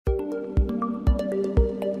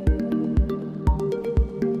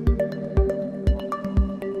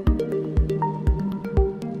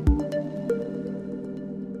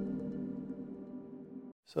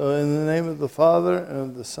So in the name of the Father, and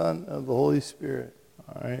of the Son, and of the Holy Spirit.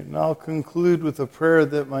 All right, and I'll conclude with a prayer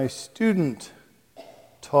that my student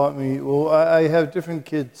taught me. Well, I have different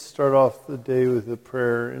kids start off the day with a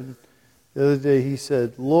prayer. And the other day he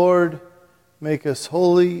said, Lord, make us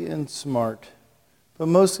holy and smart. But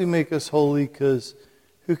mostly make us holy, because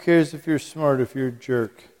who cares if you're smart if you're a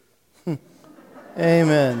jerk?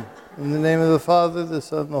 Amen. In the name of the Father, the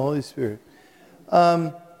Son, and the Holy Spirit.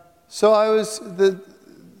 So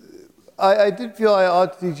I did feel I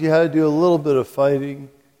ought to teach you how to do a little bit of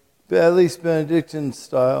fighting, at least Benedictine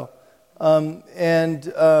style. Like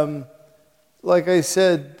I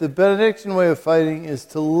said, the Benedictine way of fighting is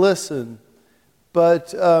to listen.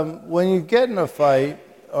 But when you get in a fight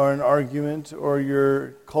or an argument, or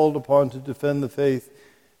you're called upon to defend the faith,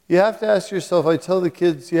 you have to ask yourself, I tell the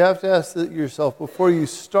kids, you have to ask yourself before you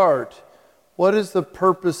start, what is the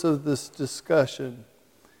purpose of this discussion?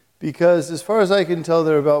 Because as far as I can tell,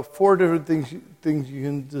 there are about 4 different things you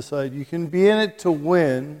can decide. You can be in it to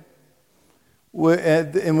win,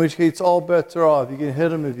 in which case all bets are off. You can hit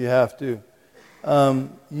them if you have to.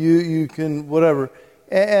 You can, whatever.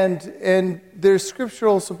 And there's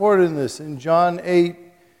scriptural support in this. In John 8,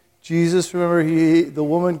 Jesus, remember, the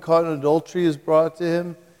woman caught in adultery is brought to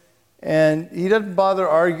him, and he doesn't bother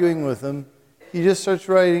arguing with them. He just starts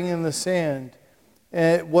writing in the sand.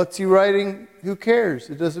 And what's he writing? Who cares?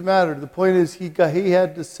 It doesn't matter. The point is he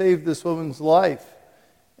had to save this woman's life,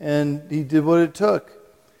 and he did what it took.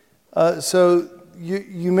 So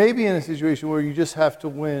you may be in a situation where you just have to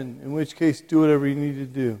win, in which case do whatever you need to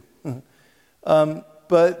do.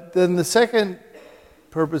 But then the second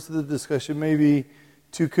purpose of the discussion may be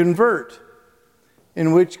to convert,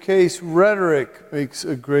 in which case rhetoric makes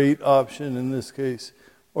a great option in this case,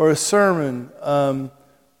 or a sermon,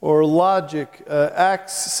 or logic.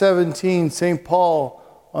 Acts 17, St. Paul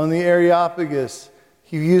on the Areopagus,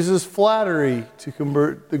 he uses flattery to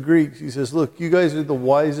convert the Greeks. He says, look, you guys are the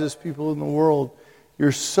wisest people in the world.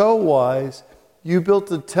 You're so wise, you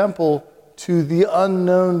built a temple to the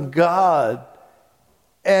unknown God.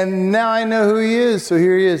 And now I know who he is, so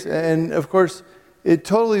here he is. And of course, it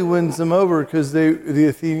totally wins them over, because the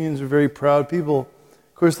Athenians are very proud people.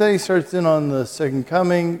 Of course, then he starts in on the second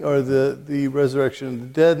coming, or the resurrection of the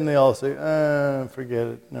dead, and they all say, forget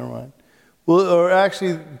it, never mind. Well, or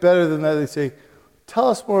actually, better than that, they say, tell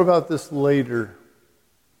us more about this later,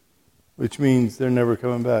 which means they're never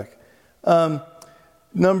coming back.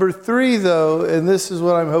 Number 3, though, and this is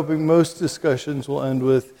what I'm hoping most discussions will end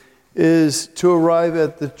with, is to arrive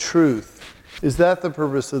at the truth. Is that the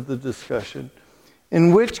purpose of the discussion?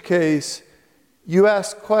 In which case, you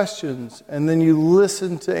ask questions, and then you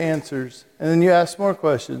listen to answers, and then you ask more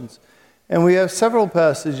questions. And we have several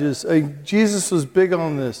passages. Jesus was big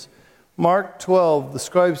on this. Mark 12, the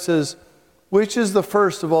scribe says, which is the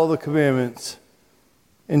first of all the commandments?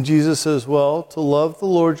 And Jesus says, well, to love the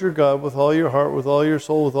Lord your God with all your heart, with all your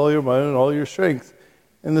soul, with all your mind, and all your strength.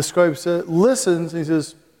 And the scribe listens, and he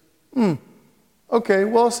says, okay,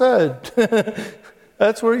 well said.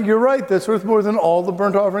 That's where you're right. That's worth more than all the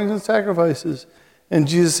burnt offerings and sacrifices. And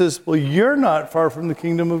Jesus says, well, you're not far from the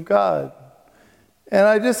kingdom of God. And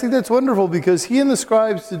I just think that's wonderful, because he and the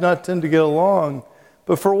scribes did not tend to get along.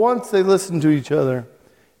 But for once, they listened to each other.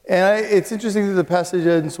 And it's interesting that the passage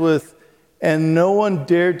ends with, and no one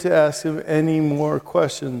dared to ask him any more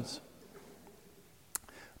questions.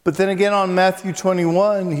 But then again on Matthew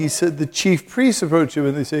 21, he said the chief priests approach him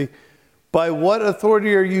and they say, by what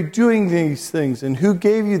authority are you doing these things? And who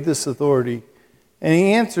gave you this authority? And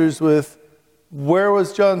he answers with, where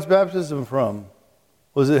was John's baptism from?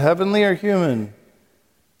 Was it heavenly or human?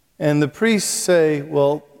 And the priests say,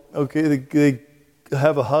 well, okay, they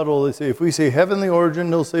have a huddle. They say, if we say heavenly origin,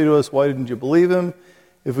 he'll say to us, why didn't you believe him?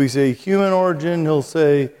 If we say human origin, he'll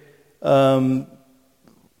say, we're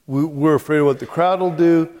afraid of what the crowd will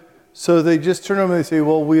do. So they just turn around and they say,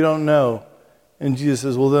 well, we don't know. And Jesus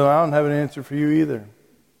says, well, then I don't have an answer for you either.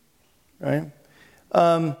 Right?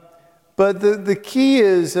 But the key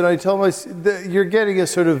is, and I tell you're getting a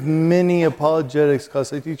sort of mini apologetics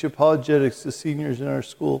class. I teach apologetics to seniors in our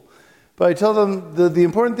school. But I tell them the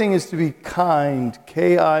important thing is to be kind,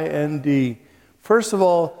 K-I-N-D. First of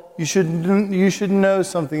all, you should know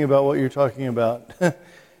something about what you're talking about.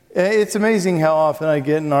 It's amazing how often I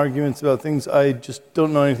get in arguments about things I just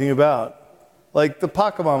don't know anything about. Like the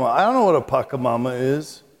Pachamama. I don't know what a Pachamama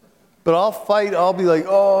is. But I'll fight. I'll be like,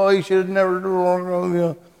 oh, you should have never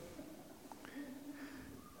done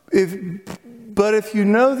But if you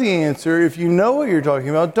know the answer, if you know what you're talking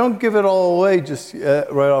about, don't give it all away just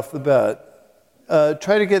right off the bat.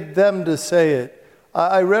 Try to get them to say it.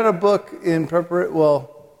 I read a book in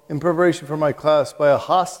in preparation for my class by a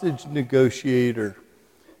hostage negotiator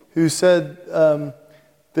who said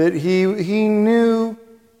that he knew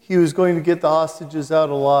he was going to get the hostages out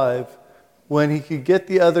alive when he could get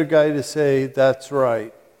the other guy to say, "That's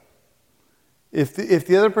right." If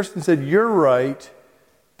the other person said, "You're right,"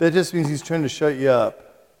 that just means he's trying to shut you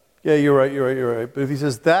up. Yeah, you're right. But if he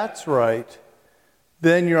says, "That's right,"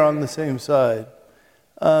 then you're on the same side.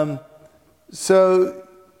 So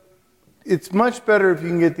it's much better if you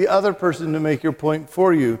can get the other person to make your point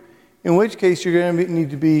for you, in which case you're going to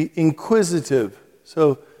need to be inquisitive.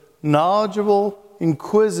 So knowledgeable,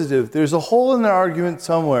 inquisitive. There's a hole in the argument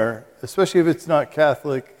somewhere, especially if it's not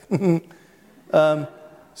Catholic.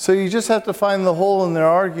 So you just have to find the hole in their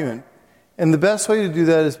argument. And the best way to do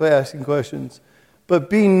that is by asking questions.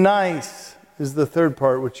 But be nice is the third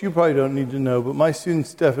part, which you probably don't need to know, but my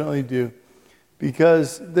students definitely do.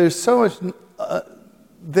 Because there's so much...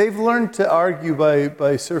 they've learned to argue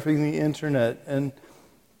by surfing the internet. And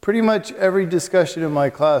pretty much every discussion in my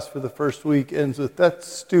class for the first week ends with, "That's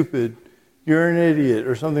stupid, you're an idiot,"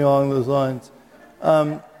 or something along those lines.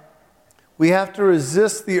 We have to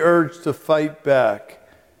resist the urge to fight back.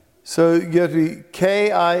 So you have to be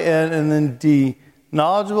K-I-N and then D.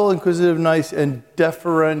 Knowledgeable, inquisitive, nice, and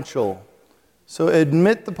deferential. So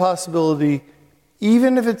admit the possibility,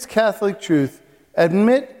 even if it's Catholic truth,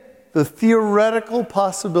 admit the theoretical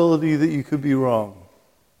possibility that you could be wrong.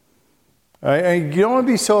 All right? And you don't want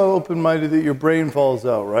to be so open-minded that your brain falls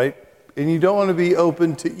out, right? And you don't want to be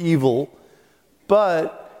open to evil.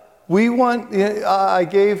 But we want...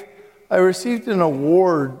 I received an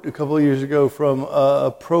award a couple of years ago from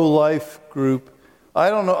a pro-life group. I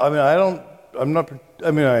don't know. I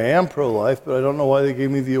am pro-life, but I don't know why they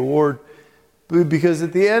gave me the award. Because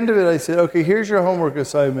at the end of it, I said, "Okay, here's your homework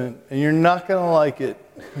assignment, and you're not going to like it.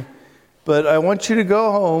 But I want you to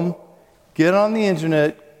go home, get on the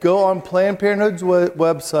internet, go on Planned Parenthood's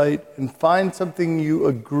website, and find something you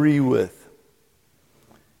agree with."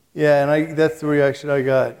 Yeah, and that's the reaction I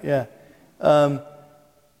got. Yeah.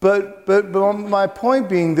 But my point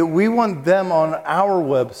being that we want them on our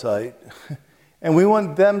website, and we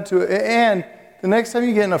want them to, and the next time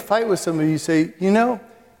you get in a fight with somebody, you say, "You know,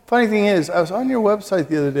 funny thing is, I was on your website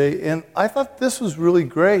the other day, and I thought this was really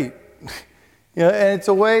great." And it's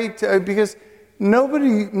a way to, because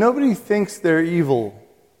nobody thinks they're evil,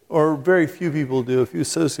 or very few people do, a few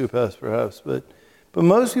sociopaths perhaps, but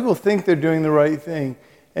most people think they're doing the right thing.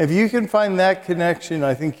 And if you can find that connection,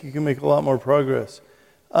 I think you can make a lot more progress.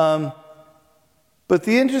 But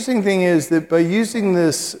the interesting thing is that by using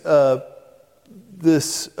this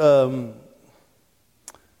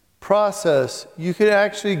process, you can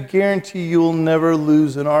actually guarantee you will never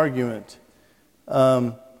lose an argument.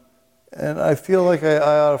 And I feel like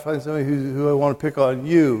I ought to find somebody who I want to pick on.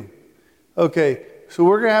 You. Okay, so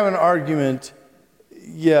we're going to have an argument.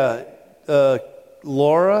 Yeah,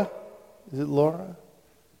 Laura? Is it Laura?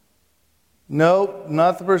 No,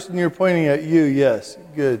 not the person you're pointing at. You, yes.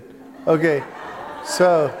 Good. Okay,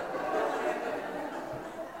 so...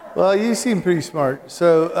 Well, you seem pretty smart.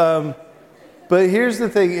 So, but here's the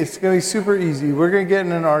thing. It's going to be super easy. We're going to get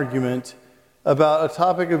in an argument about a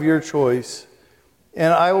topic of your choice,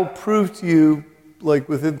 and I will prove to you, like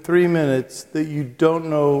within 3 minutes, that you don't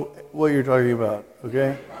know what you're talking about,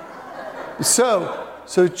 okay?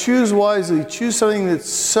 So choose wisely. Choose something that's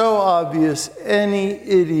so obvious, any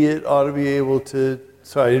idiot ought to be able to...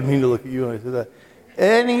 Sorry, I didn't mean to look at you when I said that.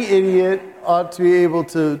 Any idiot ought to be able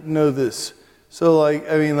to know this. So I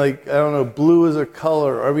don't know, blue is a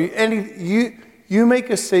color. You make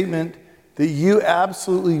a statement that you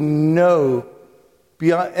absolutely know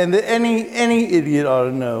beyond, and that any idiot ought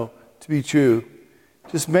to know to be true.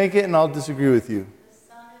 Just make it and I'll disagree with you. The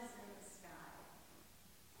sun is in the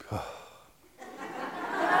sky.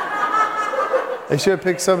 I should have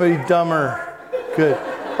picked somebody dumber. Good.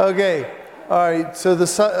 Okay. All right. So the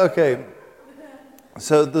sun. Okay.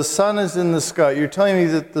 So the sun is in the sky. You're telling me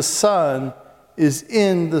that the sun is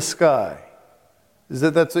in the sky.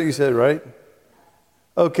 That's what you said, right?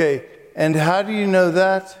 Okay. And how do you know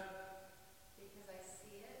that? Because I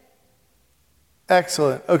see it.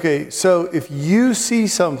 Excellent. Okay. So if you see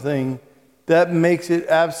something, that makes it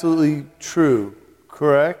absolutely true,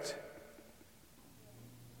 correct?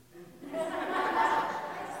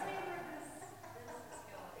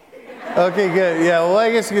 Okay, good. Yeah, well,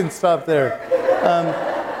 I guess you can stop there.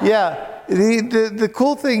 The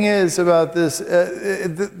cool thing is about this,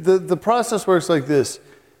 the process works like this.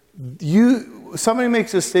 Somebody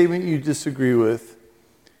makes a statement you disagree with.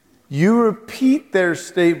 You repeat their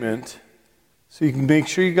statement so you can make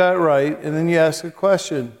sure you got it right, and then you ask a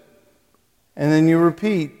question. And then you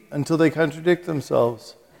repeat until they contradict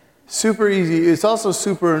themselves. Super easy. It's also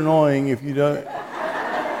super annoying if you don't.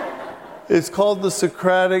 It's called the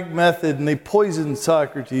Socratic method, and they poisoned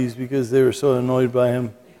Socrates because they were so annoyed by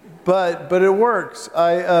him. But it works.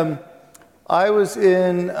 I was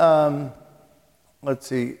in, let's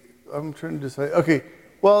see, I'm trying to decide. Okay,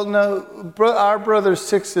 well, no, our brother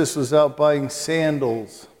Sixtus was out buying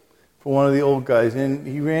sandals for one of the old guys, and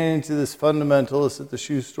he ran into this fundamentalist at the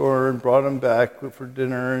shoe store and brought him back for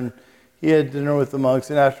dinner, and he had dinner with the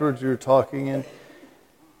monks, and afterwards we were talking,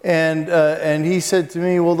 and he said to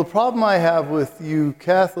me, well, the problem I have with you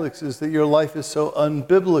Catholics is that your life is so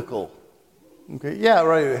unbiblical. Okay, yeah,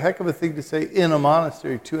 right, a heck of a thing to say in a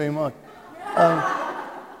monastery to a monk. And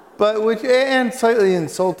slightly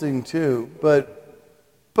insulting too, but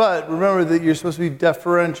remember that you're supposed to be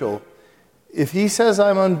deferential. If he says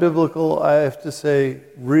I'm unbiblical, I have to say,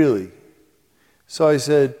 really? So I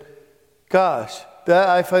said, gosh,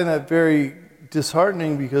 I find that very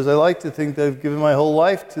disheartening because I like to think that I've given my whole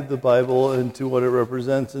life to the Bible and to what it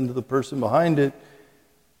represents and to the person behind it.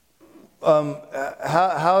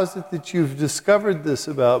 How is it that you've discovered this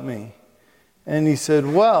about me? And he said,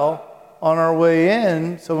 well, on our way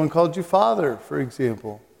in, someone called you Father, for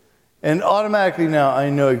example. And automatically now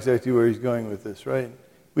I know exactly where he's going with this, right?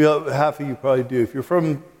 Half of you probably do. If you're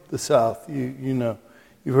from the South, you know.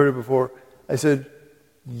 You've heard it before. I said,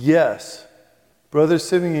 yes, Brother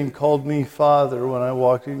Simeon called me Father when I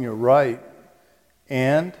walked in. You're right.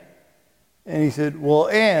 And he said, well,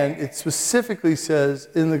 and it specifically says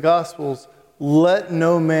in the Gospels, let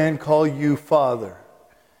no man call you Father.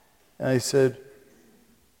 And I said,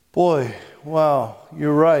 boy, wow,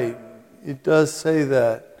 you're right. It does say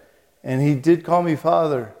that. And he did call me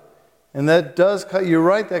Father. And that does, you're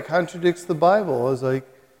right, that contradicts the Bible. I was like,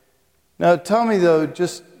 now tell me though,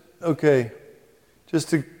 just to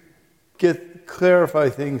clarify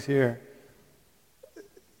things here.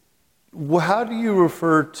 How do you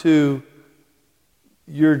refer to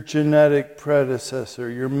your genetic predecessor,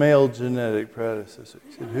 your male genetic predecessor?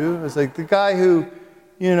 He said, who? I was like, the guy who,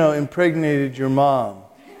 impregnated your mom.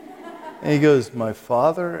 And he goes, my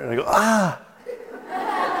father? And I go, ah!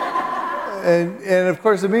 And of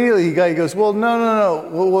course, immediately he goes, well,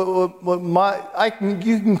 no.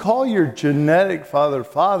 You can call your genetic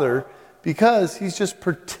father because he's just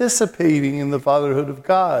participating in the fatherhood of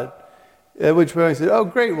God. At which point I said, oh,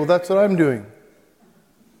 great, well, that's what I'm doing.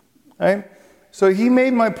 Right? So he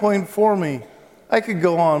made my point for me. I could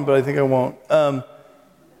go on, but I think I won't.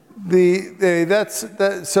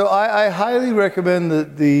 So I highly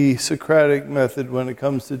recommend the Socratic method when it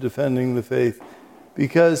comes to defending the faith,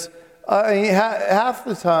 because half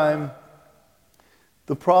the time,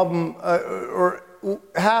 the problem, or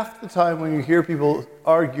half the time when you hear people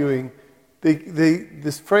arguing,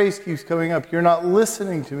 this phrase keeps coming up, you're not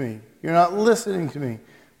listening to me. You're not listening to me.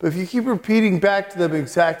 But if you keep repeating back to them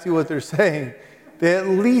exactly what they're saying, they at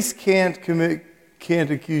least can't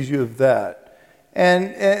accuse you of that.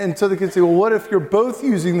 And so they can say, well, what if you're both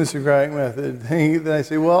using the Socratic method? Then I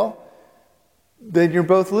say, well, then you're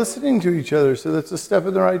both listening to each other, so that's a step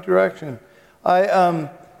in the right direction. I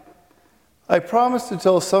promised to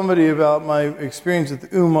tell somebody about my experience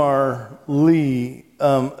with Umar Lee.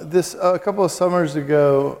 A couple of summers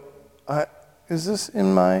ago, I don't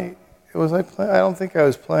think I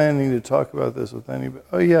was planning to talk about this with anybody.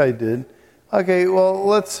 Oh yeah, I did. Okay, well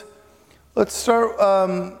let's start.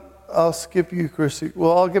 I'll skip Eucharistic.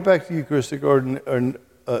 Well, I'll get back to Eucharistic ordination,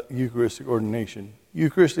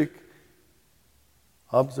 Eucharistic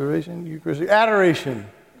observation, Eucharistic adoration.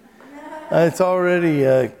 It's already.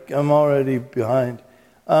 I'm already behind.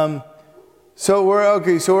 So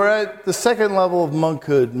we're at the second level of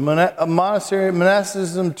monkhood,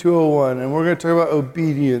 monasticism 201, and we're going to talk about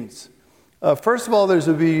obedience. First of all, there's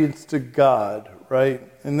obedience to God, right?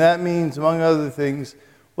 And that means, among other things,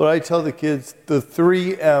 what I tell the kids, the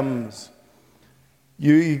 3 M's.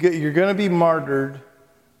 You're going to be martyred.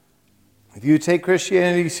 If you take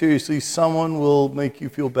Christianity seriously, someone will make you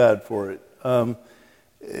feel bad for it.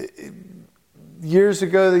 Years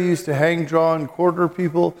ago, they used to hang, draw, and quarter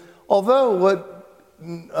people. Although,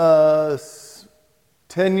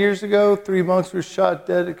 10 years ago, 3 monks were shot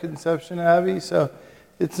dead at Conception Abbey, so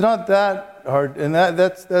it's not that hard. And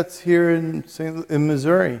that's here in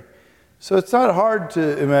Missouri. So it's not hard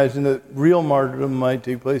to imagine that real martyrdom might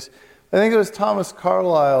take place. I think it was Thomas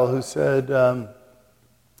Carlyle who said,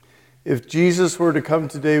 if Jesus were to come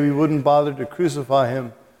today, we wouldn't bother to crucify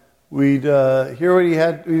him. We'd hear what he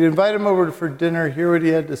had. We'd invite him over for dinner, hear what he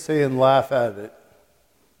had to say, and laugh at it.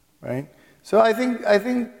 Right? So I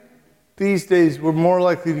think these days we're more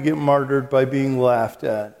likely to get martyred by being laughed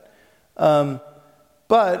at. But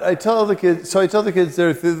But I tell the kids,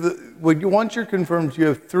 once you're confirmed, you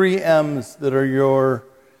have 3 M's that are your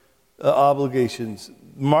obligations.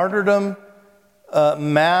 Martyrdom,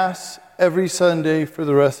 Mass every Sunday for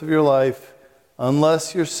the rest of your life,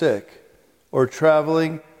 unless you're sick or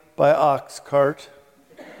traveling by ox cart.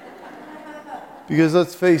 Because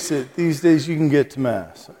let's face it, these days you can get to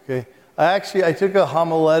Mass, okay? I took a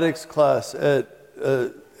homiletics class at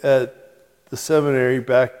the seminary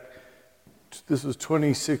back, this was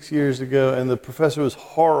 26 years ago, and the professor was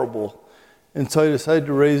horrible. And so I decided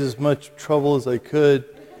to raise as much trouble as I could.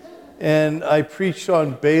 And I preached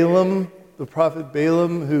on Balaam, the prophet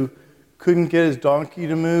Balaam, who couldn't get his donkey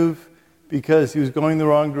to move because he was going the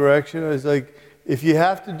wrong direction. I was like, if you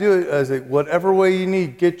have to do it, I was like, whatever way you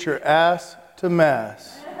need, get your ass to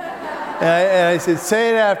Mass. And I said, say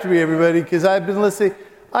it after me, everybody, because I've been listening.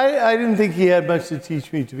 I didn't think he had much to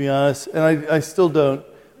teach me, to be honest, and I still don't.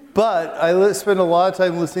 But I spend a lot of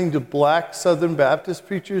time listening to black Southern Baptist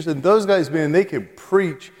preachers, and those guys, man, they can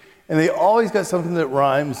preach, and they always got something that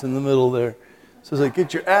rhymes in the middle there. So it's like,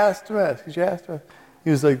 get your ass to Mass, get your ass to Mass. He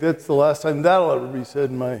was like, that's the last time that'll ever be said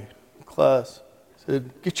in my class. He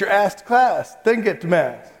said, get your ass to class, then get to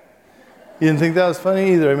Mass. He didn't think that was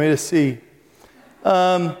funny either. I made a C.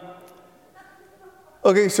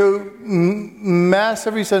 Okay, so Mass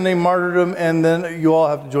every Sunday, martyrdom, and then you all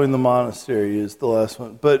have to join the monastery is the last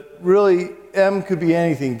one. But really, M could be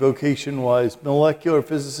anything vocation-wise, molecular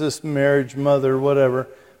physicist, marriage, mother, whatever.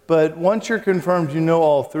 But once you're confirmed, you know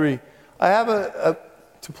all 3. I have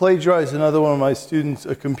to plagiarize another one of my students,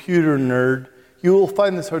 a computer nerd. You will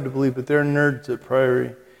find this hard to believe, but they're nerds at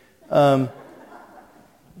Priory.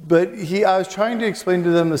 But I was trying to explain to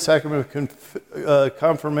them the sacrament of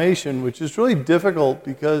confirmation, which is really difficult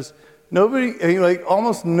because nobody,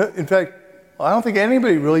 in fact, I don't think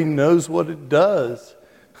anybody really knows what it does.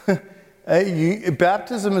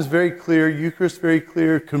 Baptism is very clear, Eucharist very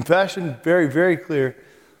clear, confession very, very clear.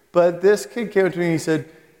 But this kid came up to me and he said,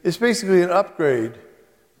 it's basically an upgrade.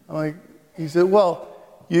 He said, well,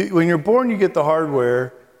 when you're born, you get the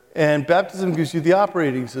hardware, and baptism gives you the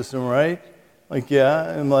operating system, right?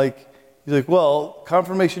 Yeah, and he's like, well,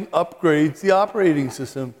 confirmation upgrades the operating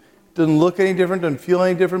system. Doesn't look any different, doesn't feel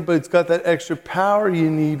any different, but it's got that extra power you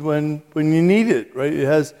need when you need it, right? It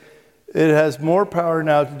has more power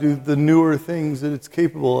now to do the newer things that it's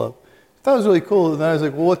capable of. I thought it was really cool, and then I was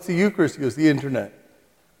like, well, what's the Eucharist? He goes, the internet.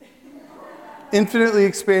 Infinitely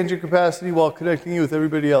expands your capacity while connecting you with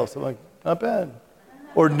everybody else. I'm like, not bad.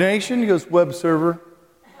 Ordination? He goes, web server.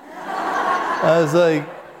 I was like,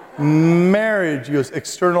 marriage, he goes,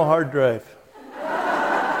 external hard drive.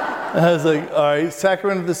 And I was like, all right,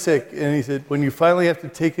 sacrament of the sick. And he said, when you finally have to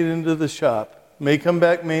take it into the shop, may come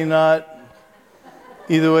back, may not.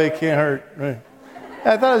 Either way, it can't hurt. Right?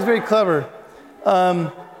 I thought it was very clever.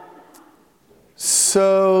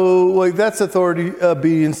 So that's authority,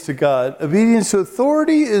 obedience to God. Obedience to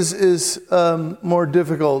authority is more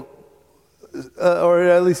difficult, or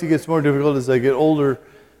at least it gets more difficult as I get older.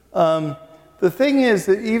 The thing is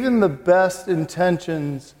that even the best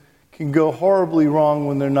intentions can go horribly wrong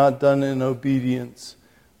when they're not done in obedience.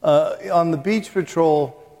 On the beach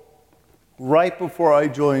patrol, right before I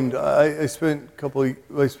joined, I spent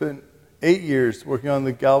 8 years working on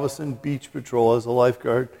the Galveston Beach Patrol as a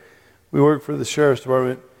lifeguard. We worked for the Sheriff's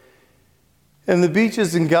Department. And the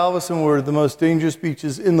beaches in Galveston were the most dangerous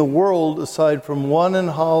beaches in the world, aside from one in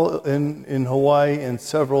Hawaii and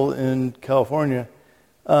several in California.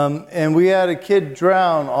 And we had a kid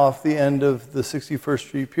drown off the end of the 61st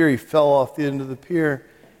Street Pier. He fell off the end of the pier.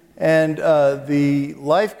 And the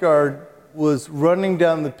lifeguard was running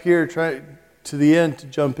down the pier trying to the end to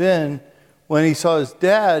jump in when he saw his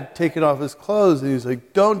dad taking off his clothes. And he was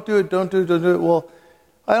like, don't do it, don't do it, don't do it. Well,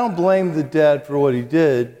 I don't blame the dad for what he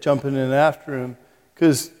did, jumping in after him,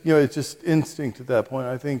 because it's just instinct at that point.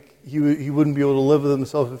 I think he wouldn't be able to live with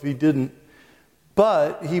himself if he didn't.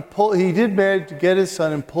 But he did manage to get his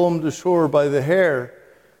son and pull him to shore by the hair,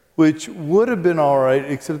 which would have been all right,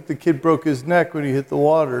 except the kid broke his neck when he hit the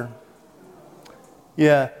water.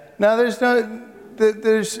 Yeah. Now anyway,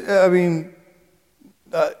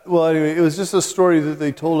 it was just a story that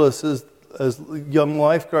they told us as young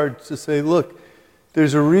lifeguards to say, look,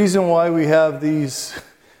 there's a reason why we have these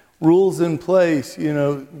rules in place.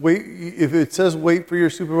 Wait. If it says wait for your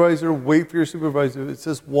supervisor, wait for your supervisor. If it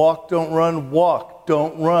says walk, don't run, walk,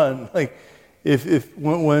 don't run.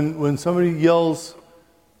 When somebody yells,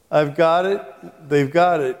 I've got it, they've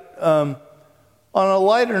got it. On a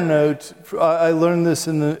lighter note, I learned this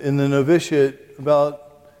in the novitiate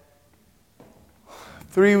about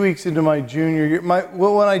 3 weeks into my junior year.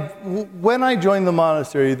 When I joined the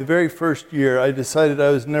monastery, the very first year, I decided I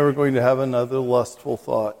was never going to have another lustful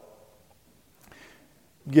thought.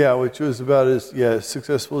 Yeah, which was about as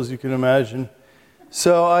successful as you can imagine.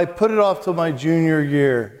 So I put it off till my junior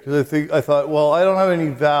year because I thought, well, I don't have any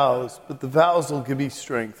vows, but the vows will give me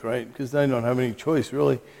strength, right? Because I don't have any choice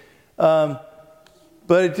really.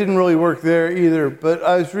 But it didn't really work there either. But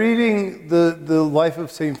I was reading the life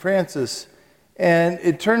of St. Francis, and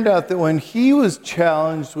it turned out that when he was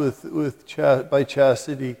challenged by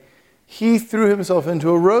chastity, he threw himself into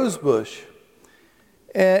a rose bush.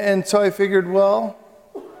 And so I figured, well,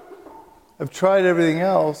 I've tried everything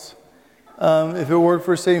else. If it worked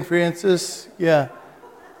for St. Francis, yeah,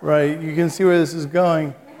 right. You can see where this is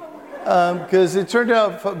going. Because it turned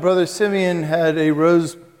out Brother Simeon had a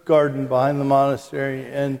rose garden behind the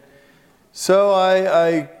monastery. And so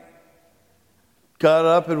I got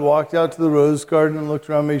up and walked out to the rose garden and looked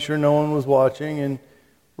around, made sure no one was watching, and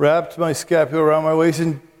wrapped my scapula around my waist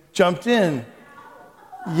and jumped in.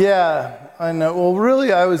 Yeah, I know. Well, really,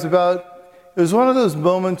 it was one of those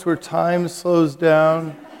moments where time slows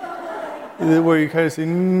down, where you kind of say,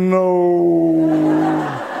 no.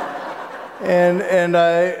 And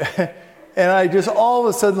I just all of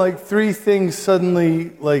a sudden, like 3 things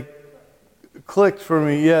suddenly like clicked for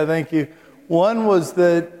me. Yeah, thank you. One was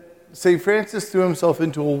that St. Francis threw himself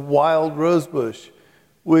into a wild rose bush,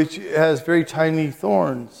 which has very tiny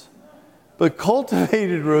thorns. But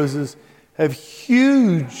cultivated roses have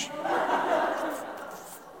huge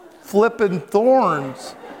flippin'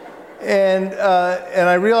 thorns. And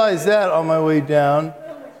I realized that on my way down.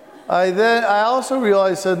 I also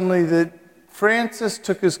realized suddenly that Francis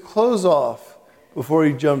took his clothes off before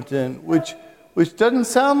he jumped in, which doesn't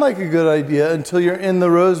sound like a good idea until you're in the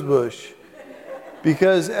rose bush.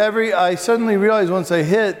 Because I suddenly realized once I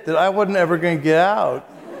hit that I wasn't ever going to get out.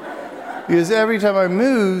 Because every time I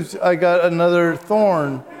moved, I got another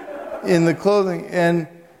thorn in the clothing. And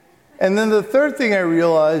then the third thing I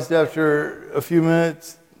realized after a few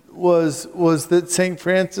minutes was that St.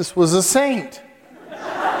 Francis was a saint.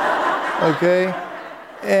 Okay?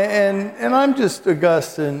 And I'm just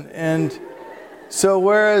Augustine. And so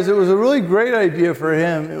whereas it was a really great idea for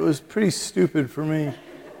him, it was pretty stupid for me.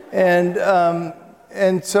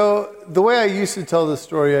 And so the way I used to tell the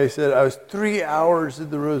story, I said I was 3 hours in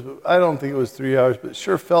the rose bush. I don't think it was 3 hours, but it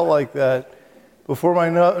sure felt like that before my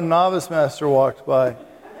novice master walked by.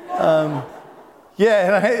 And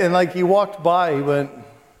like he walked by, he went,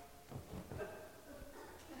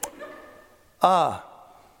 ah.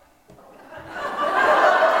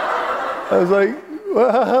 I was like,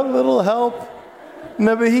 well, a little help.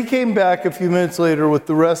 No, but he came back a few minutes later with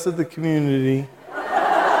the rest of the community.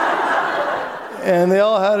 And they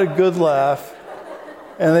all had a good laugh.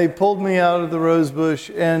 And they pulled me out of the rose bush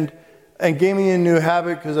and gave me a new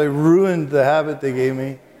habit because I ruined the habit they gave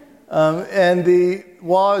me.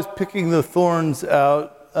 While I was picking the thorns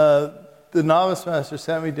out, the novice master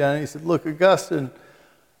sat me down and he said, look, Augustine,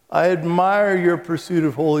 I admire your pursuit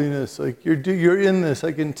of holiness. Like you're in this,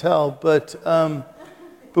 I can tell. But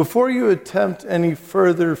before you attempt any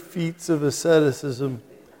further feats of asceticism,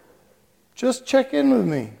 just check in with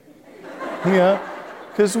me. Yeah,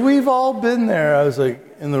 because we've all been there. I was like,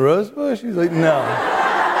 in the rose bush? He's like, no.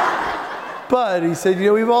 But he said,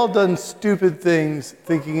 we've all done stupid things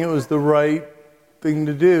thinking it was the right thing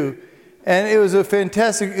to do. And it was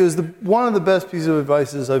one of the best pieces of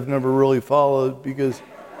advice I've never really followed, because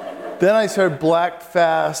then I started black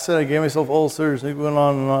fast and I gave myself ulcers and it went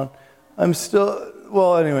on and on. I'm still,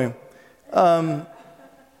 well, anyway. I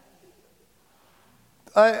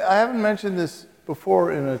haven't mentioned this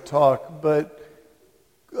before in a talk, but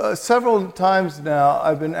several times now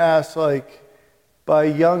I've been asked, like, by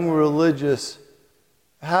young religious,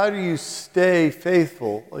 how do you stay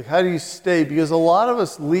faithful? Like, how do you stay? Because a lot of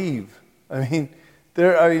us leave. A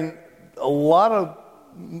lot of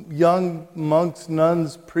young monks,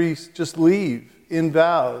 nuns, priests just leave in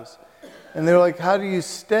vows. And they're like, how do you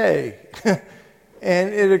stay?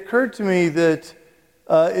 And it occurred to me that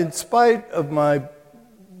in spite of my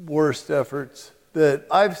worst efforts, that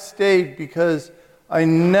I've stayed because I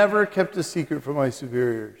never kept a secret from my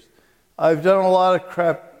superiors. I've done a lot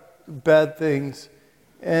of bad things,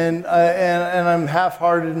 and I'm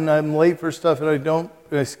half-hearted, and I'm late for stuff, and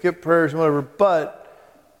I skip prayers and whatever, but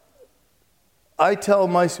I tell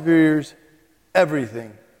my superiors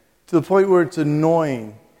everything, to the point where it's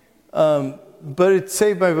annoying, but it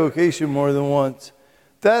saved my vocation more than once.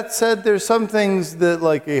 That said, there's some things that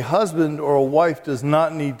like a husband or a wife does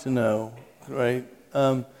not need to know, right?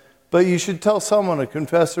 But you should tell someone, a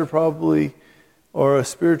confessor probably, or a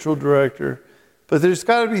spiritual director. But there's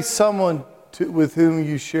got to be someone with whom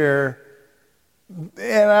you share.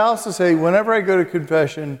 And I also say, whenever I go to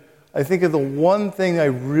confession, I think of the one thing I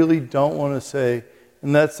really don't want to say,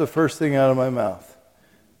 and that's the first thing out of my mouth.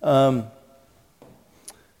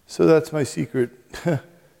 So that's my secret.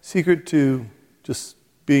 Secret to just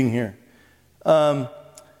being here.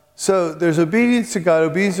 So there's obedience to God,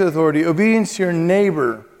 obedience to authority, obedience to your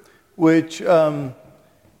neighbor, which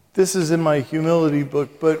this is in my humility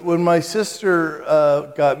book. But when my sister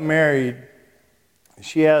got married,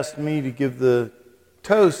 she asked me to give the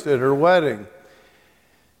toast at her wedding.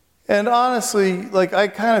 And honestly, like, I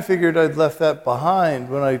kind of figured I'd left that behind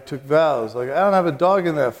when I took vows. Like, I don't have a dog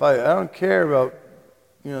in that fight. I don't care about,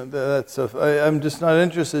 that stuff. I'm just not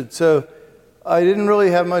interested. So I didn't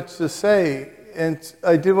really have much to say. And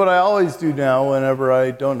I did what I always do now whenever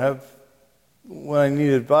when I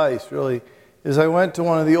need advice, really, is I went to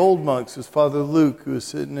one of the old monks, it was Father Luke, who was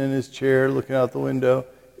sitting in his chair looking out the window.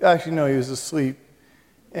 Actually, no, he was asleep.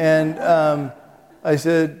 And I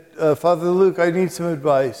said, Father Luke, I need some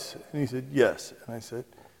advice. And he said, yes. And I said,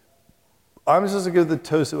 I'm supposed to give the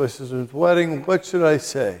toast at my sister's wedding. What should I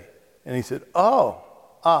say? And he said,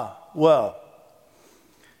 well,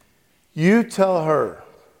 you tell her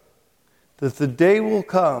that the day will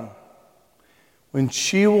come when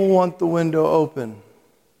she will want the window open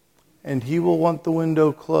and he will want the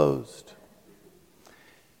window closed.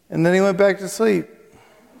 And then he went back to sleep.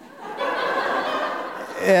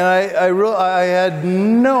 And I had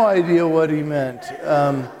no idea what he meant.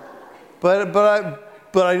 But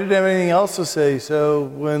I didn't have anything else to say. So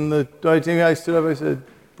when the guy stood up, I said,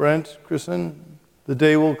 Brent, Kristen, the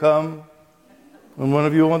day will come when one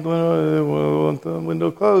of you will want the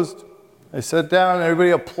window closed. I sat down, and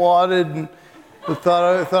everybody applauded and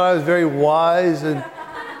thought I was very wise. And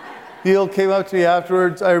Bill came up to me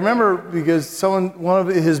afterwards. I remember because one of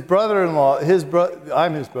his brother-in-law,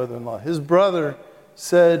 I'm his brother-in-law, his brother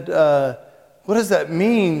said, what does that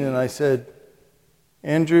mean? And I said,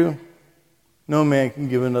 Andrew, no man can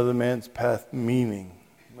give another man's path meaning.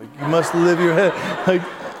 Like, you must live your head. Like,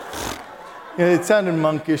 it sounded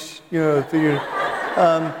monkish, figured.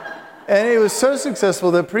 And it was so successful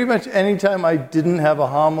that pretty much any time I didn't have a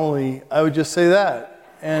homily, I would just say that.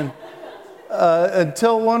 And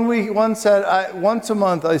until once a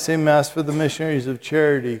month, I say Mass for the Missionaries of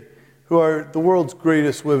Charity, who are the world's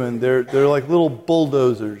greatest women. They're like little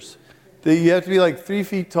bulldozers. You have to be like 3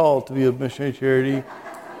 feet tall to be a missionary charity,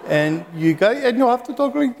 and you have to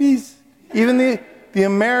talk like this. Even the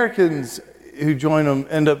Americans who join them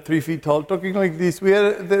end up 3 feet tall, talking like this.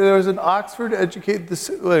 There was an Oxford educated.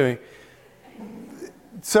 Anyway,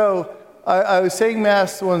 so I was saying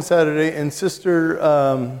Mass one Saturday, and Sister,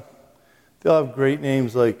 they'll have great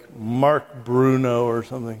names like Mark Bruno or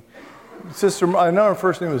something. Sister, I know her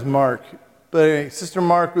first name was Mark, but anyway, Sister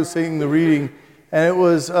Mark was saying the reading, and it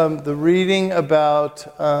was the reading about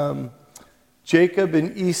Jacob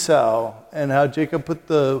and Esau, and how Jacob put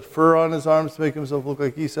the fur on his arms to make himself look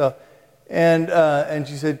like Esau, and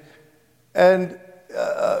she said,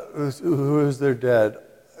 who was their dad?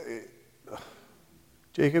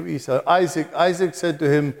 Jacob, Esau, Isaac. Isaac said to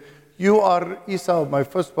him, "You are Esau, my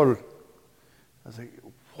firstborn." I was like,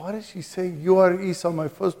 what is she saying? You are Esau, my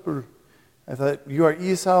firstborn. I thought, you are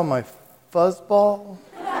Esau, my fuzzball?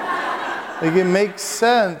 Like, it makes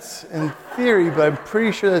sense in theory, but I'm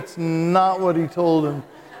pretty sure that's not what he told him.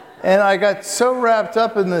 And I got so wrapped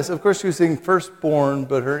up in this. Of course, she was saying firstborn,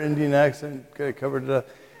 but her Indian accent kind of covered it up.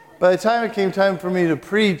 By the time it came time for me to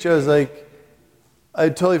preach, I was like, I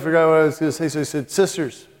totally forgot what I was going to say. So I said,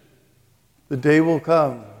 sisters, the day will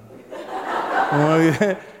come.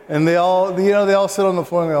 And they all sit on the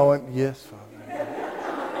floor and they all went, yes, Father.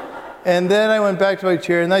 And then I went back to my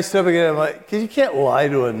chair and I stood up again. I'm like, because you can't lie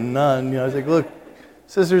to a nun. I was like, look,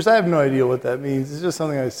 sisters, I have no idea what that means. It's just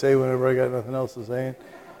something I say whenever I got nothing else to say.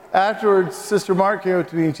 Afterwards, Sister Mark came up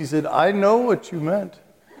to me and she said, I know what you meant.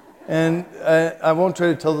 And I won't try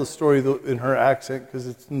to tell the story in her accent because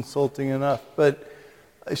it's insulting enough. But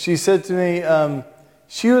she said to me,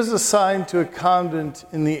 she was assigned to a convent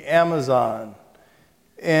in the Amazon.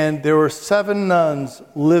 And there were 7 nuns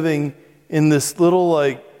living in this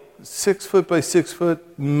little 6 foot by 6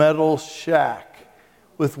 foot metal shack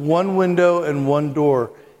with 1 window and 1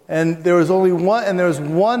 door. And there was only one, and there was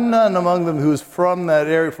 1 nun among them who was from that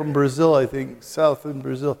area, from Brazil, I think, south in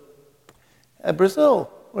Brazil.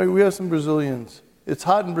 Brazil, we have some Brazilians. It's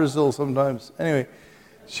hot in Brazil sometimes. Anyway,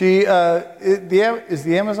 is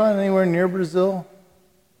the Amazon anywhere near Brazil?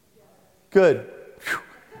 Good. Whew.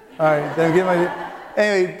 All right, then get my.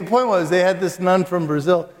 Anyway, the point was they had this nun from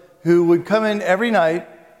Brazil who would come in every night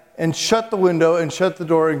and shut the window and shut the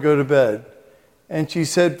door and go to bed. And she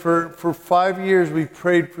said for 5 years we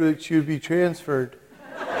prayed for that she would be transferred.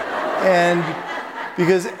 And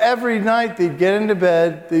because every night they'd get into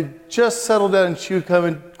bed, they'd just settle down, and she would come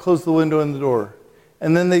and close the window and the door.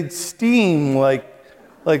 And then they'd steam like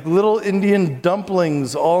little Indian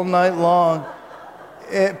dumplings all night long,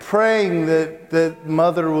 praying that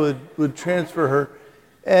mother would transfer her.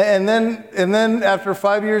 And then after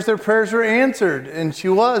 5 years, their prayers were answered, and she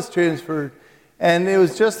was transferred. And it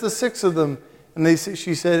was just the 6 of them. And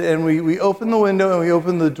she said, and we opened the window and we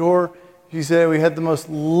opened the door. She said, we had the most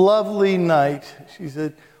lovely night. She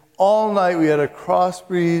said, all night we had a cross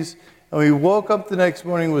breeze, and we woke up the next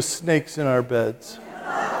morning with snakes in our beds.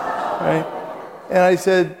 Right? And I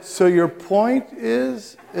said, so your point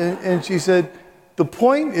is? And she said, the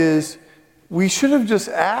point is, we should have just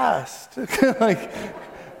asked. Like,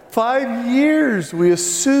 5 years we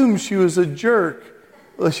assumed she was a jerk.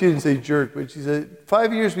 Well, she didn't say jerk, but she said,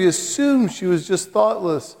 5 years we assumed she was just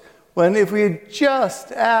thoughtless. When if we had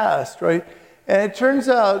just asked, right? And it turns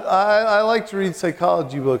out, I like to read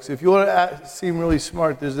psychology books. If you want to seem really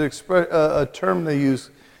smart, there's a term they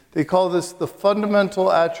use. They call this the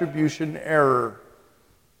fundamental attribution error.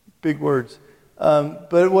 Big words.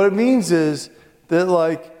 But what it means is that,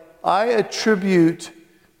 like, I attribute,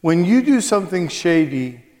 when you do something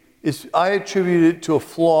shady, I attribute it to a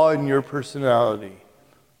flaw in your personality.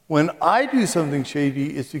 When I do something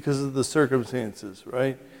shady, it's because of the circumstances,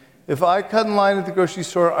 right? If I cut in line at the grocery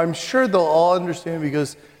store, I'm sure they'll all understand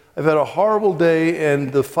because I've had a horrible day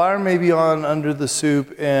and the fire may be on under the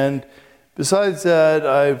soup, and besides that,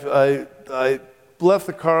 I left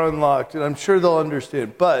the car unlocked, and I'm sure they'll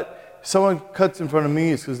understand. But if someone cuts in front of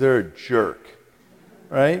me, it's because they're a jerk,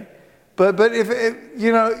 right? But if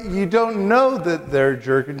you don't know that they're a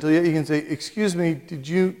jerk until you can say, "Excuse me,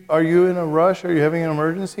 are you in a rush? Are you having an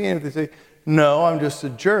emergency?" And if they say, "No, I'm just a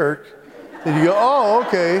jerk," then you go, "Oh,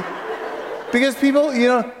 okay." Because people,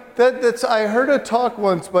 that's. I heard a talk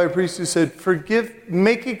once by a priest who said,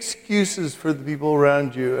 make excuses for the people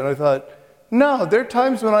around you. And I thought, no, there are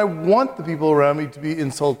times when I want the people around me to be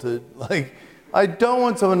insulted. Like, I don't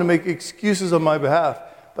want someone to make excuses on my behalf,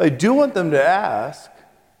 but I do want them to ask,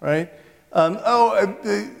 right?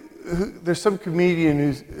 There's some comedian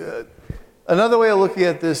who's... another way of looking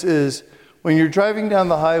at this is, when you're driving down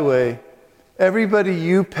the highway, everybody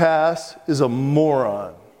you pass is a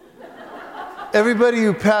moron. Everybody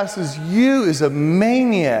who passes you is a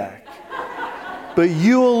maniac. But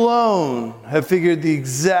you alone have figured the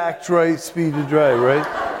exact right speed to drive, right?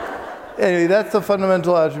 Anyway, that's the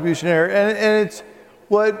fundamental attribution error. And it's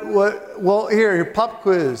here, pop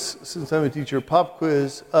quiz, since I'm a teacher, pop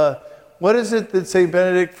quiz. What is it that St.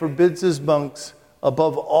 Benedict forbids his monks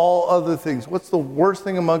above all other things? What's the worst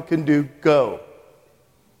thing a monk can do? Go.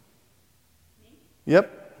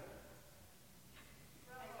 Yep.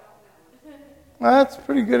 That's a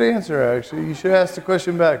pretty good answer, actually. You should ask the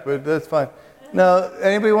question back, but that's fine. Now,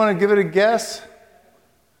 anybody want to give it a guess?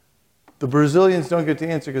 The Brazilians don't get to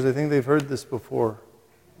answer because I think they've heard this before.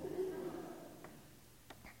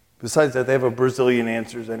 Besides that, they have a Brazilian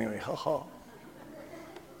answers anyway. Ha ha.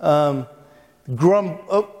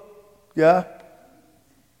 Yeah?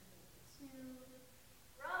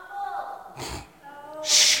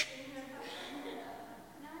 Shh.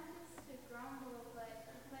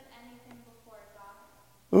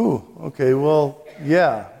 Ooh, okay, well,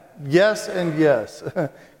 yeah. Yes and yes.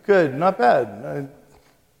 Good, not bad.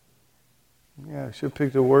 I should have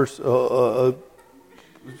picked a worse, should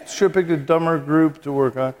have picked a dumber group to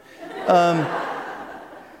work on.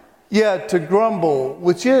 To grumble,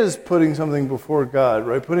 which is putting something before God,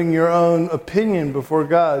 right? Putting your own opinion before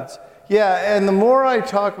God's. Yeah, and the more I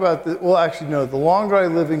talk about this, the longer I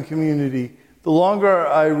live in community, the longer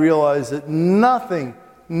I realize that nothing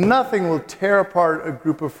will tear apart a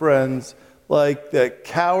group of friends like that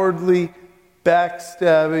cowardly,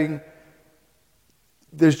 backstabbing.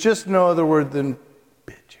 There's just no other word than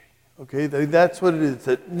bitching. Okay, that's what it is.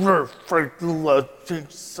 That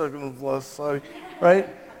right?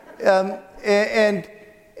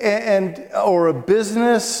 And or a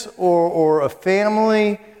business or a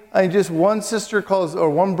family. Just one sister calls, or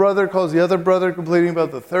one brother calls the other brother, complaining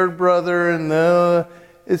about the third brother, and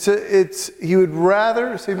St.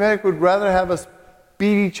 Benedict would rather have us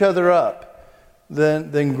beat each other up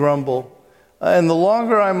than grumble. And the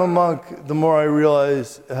longer I'm a monk, the more I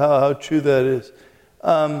realize how true that is.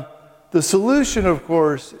 The solution, of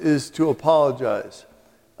course, is to apologize.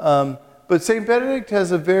 But St. Benedict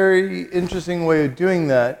has a very interesting way of doing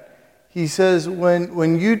that. He says,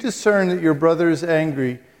 when you discern that your brother is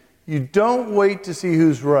angry, you don't wait to see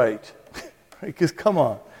who's right. Because come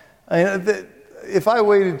on. if I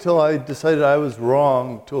waited till I decided I was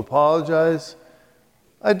wrong to apologize,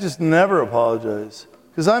 I'd just never apologize,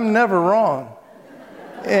 because I'm never wrong.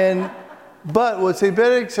 But what St.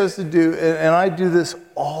 Benedict says to do, and I do this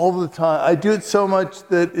all the time, I do it so much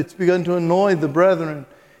that it's begun to annoy the brethren.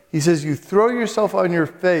 He says, you throw yourself on your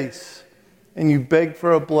face and you beg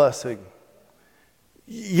for a blessing.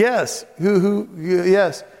 Yes,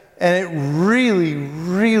 yes, and it really,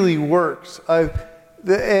 really works. I've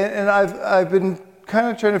been kind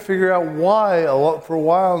of trying to figure out why for a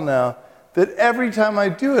while now, that every time I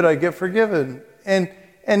do it, I get forgiven. And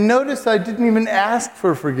notice I didn't even ask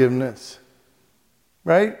for forgiveness,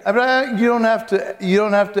 right? You don't have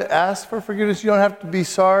to ask for forgiveness. You don't have to be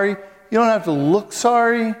sorry. You don't have to look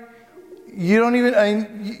sorry. You don't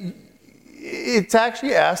even. It's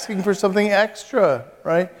actually asking for something extra,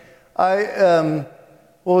 right?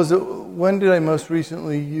 What was it? When did I most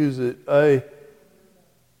recently use it?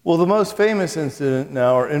 Well, the most famous incident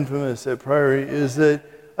now, or infamous at Priory, is that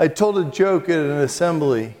I told a joke at an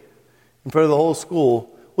assembly in front of the whole school,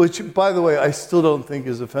 which, by the way, I still don't think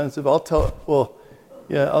is offensive. I'll tell it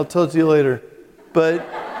to you later. But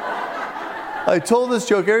I told this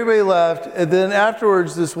joke, everybody laughed, and then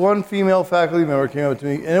afterwards, this one female faculty member came up to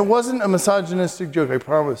me, and it wasn't a misogynistic joke, I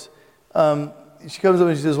promise. She comes up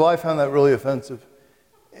and she says, well, I found that really offensive.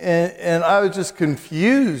 And I was just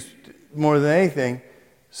confused more than anything.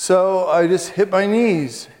 So I just hit my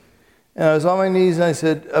knees. And I was on my knees and I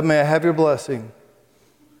said, may I have your blessing?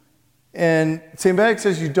 And St. Benedict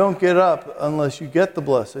says you don't get up unless you get the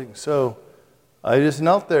blessing. So I just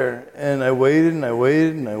knelt there and I waited and I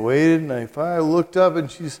waited and I waited and I finally looked up and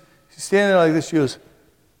she's standing there like this. She goes,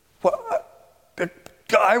 what?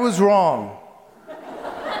 I was wrong.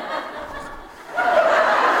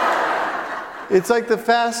 It's like the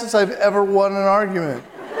fastest I've ever won an argument.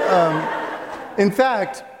 In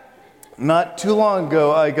fact, not too long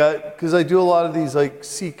ago, because I do a lot of these like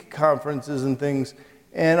Sikh conferences and things,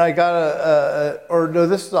 and I got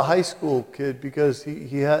this is a high school kid because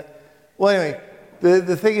he had, well anyway,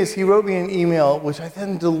 the thing is he wrote me an email, which I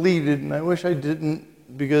then deleted, and I wish I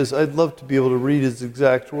didn't because I'd love to be able to read his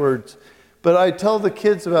exact words. But I tell the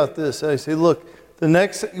kids about this, and I say, look, the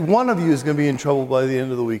next one of you is going to be in trouble by the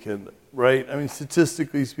end of the weekend, right? I mean,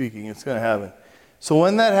 statistically speaking, it's going to happen. So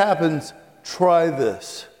when that happens, try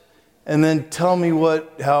this. And then tell me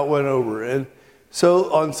how it went over. And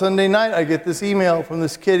so on Sunday night, I get this email from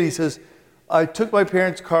this kid. He says, I took my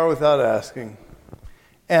parents' car without asking,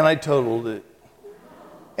 and I totaled it.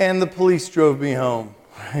 And the police drove me home.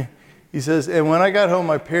 He says, and when I got home,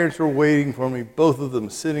 my parents were waiting for me, both of them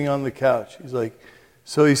sitting on the couch. He's like,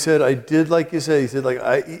 so he said, I did like you said. He said,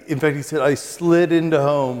 he said, I slid into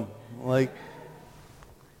home.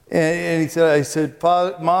 And he said, I said,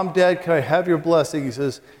 Father, Mom, Dad, can I have your blessing? He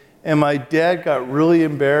says, and my dad got really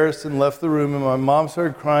embarrassed and left the room, and my mom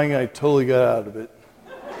started crying, and I totally got out of it.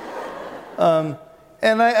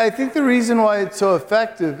 And I think the reason why it's so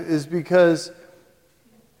effective is because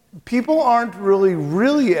people aren't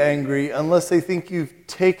really angry unless they think you've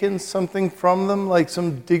taken something from them, like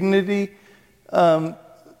some dignity. And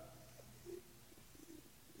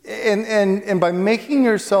by making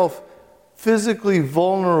yourself physically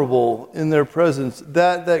vulnerable in their presence,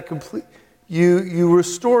 you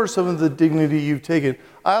restore some of the dignity you've taken.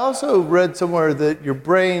 I also read somewhere that your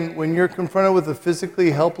brain, when you're confronted with a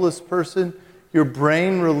physically helpless person, your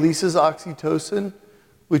brain releases oxytocin,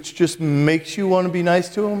 which just makes you want to be nice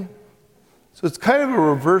to them. So it's kind of a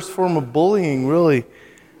reverse form of bullying, really.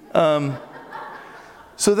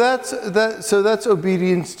 So that's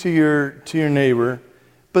obedience to your neighbor.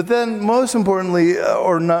 But then most importantly,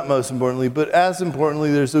 or not most importantly, but as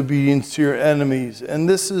importantly, there's obedience to your enemies. And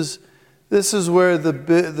this is where the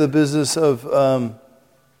business of,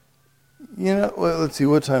 let's see,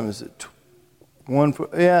 what time is it?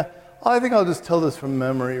 I think I'll just tell this from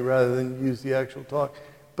memory rather than use the actual talk.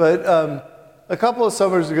 But a couple of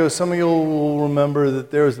summers ago, some of you will remember that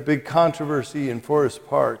there was a big controversy in Forest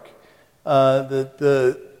Park, that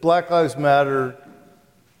the Black Lives Matter,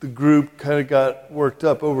 the group kind of got worked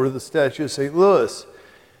up over the statue of St. Louis.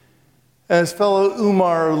 And his fellow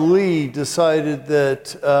Umar Lee decided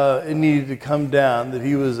that it needed to come down, that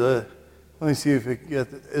he was let me see if I can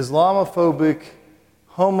get it, Islamophobic,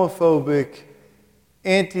 homophobic,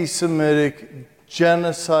 anti-Semitic,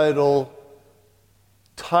 genocidal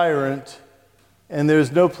tyrant, and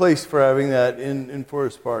there's no place for having that in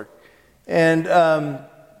Forest Park. And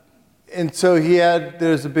so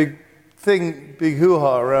there's a big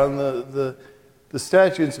hoo-ha around the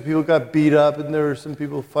statue, and some people got beat up, and there were some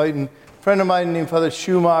people fighting. A friend of mine named Father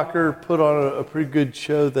Schumacher put on a pretty good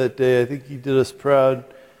show that day. I think he did us proud.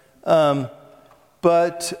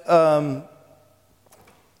 But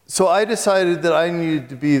so I decided that I needed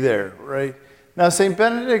to be there, right? Now, St.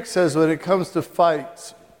 Benedict says when it comes to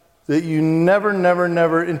fights, that you never, never,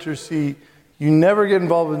 never intercede. You never get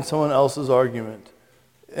involved in someone else's argument.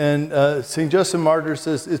 And St. Joseph Martyr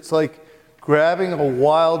says it's like grabbing a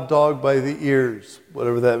wild dog by the ears,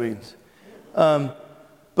 whatever that means.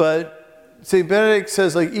 But St. Benedict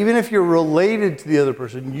says, like, even if you're related to the other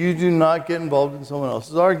person, you do not get involved in someone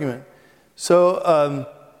else's argument. So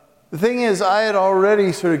the thing is, I had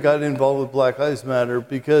already sort of gotten involved with Black Lives Matter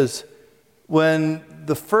because when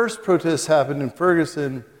the first protest happened in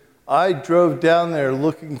Ferguson, I drove down there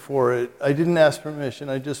looking for it. I didn't ask permission.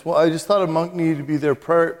 I just thought a monk needed to be there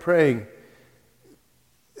praying.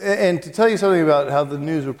 And to tell you something about how the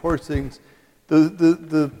news reports things,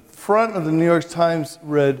 the front of the New York Times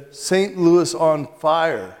read, "St. Louis on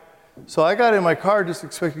fire." So I got in my car just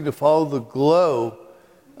expecting to follow the glow,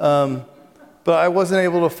 but I wasn't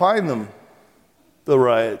able to find them, the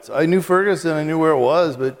riots. I knew Ferguson, I knew where it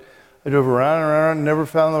was, but I drove around and around and never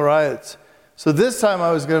found the riots. So this time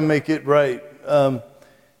I was going to make it right.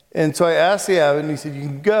 And so I asked the abbot, and he said, "You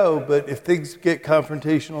can go, but if things get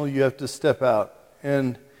confrontational, you have to step out."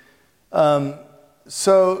 And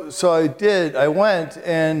so I did. I went,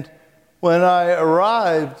 and when I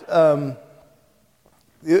arrived,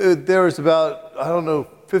 there was about,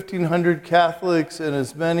 1,500 Catholics and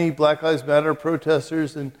as many Black Lives Matter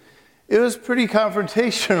protesters, and it was pretty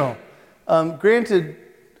confrontational. Granted,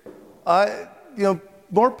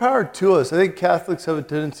 more power to us. I think Catholics have a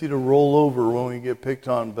tendency to roll over when we get picked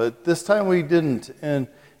on, but this time we didn't. And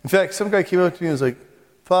in fact, some guy came up to me and was like,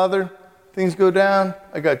 "Father, things go down,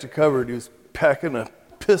 I got you covered." He was packing a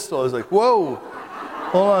pistol. I was like, "Whoa,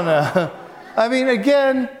 hold on now." I mean,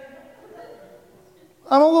 again,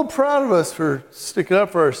 I'm a little proud of us for sticking up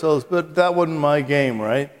for ourselves, but that wasn't my game,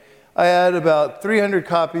 right? I had about 300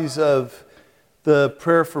 copies of the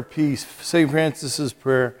Prayer for Peace, St. Francis's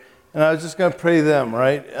prayer, and I was just going to pray them,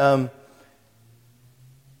 right?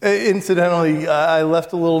 Incidentally, I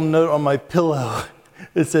left a little note on my pillow.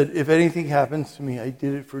 It said, "If anything happens to me, I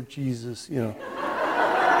did it for Jesus,"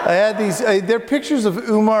 I had these, they're pictures of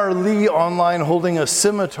Umar Lee online holding a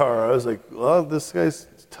scimitar. I was like, "Well, this guy's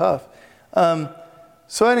tough."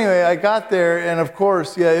 So anyway, I got there, and of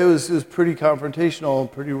course, it was pretty confrontational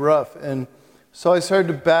and pretty rough. And so I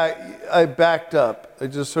started to I backed up. I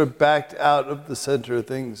just sort of backed out of the center of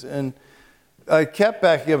things. And I kept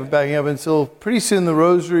backing up until pretty soon the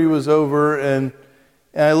rosary was over, and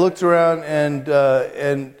I looked around, and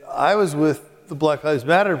I was with the Black Lives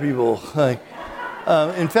Matter people.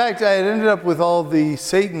 In fact, I had ended up with all the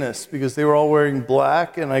Satanists because they were all wearing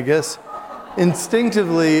black, and I guess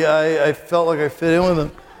instinctively I felt like I fit in with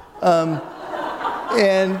them.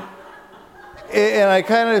 And I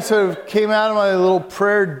kind of sort of came out of my little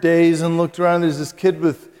prayer daze and looked around. There's this kid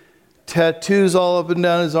with tattoos all up and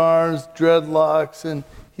down his arms, dreadlocks, and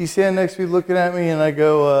he's standing next to me looking at me, and I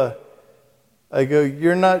go,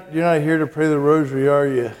 "You're not here to pray the rosary, are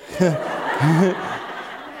you?"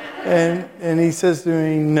 And he says to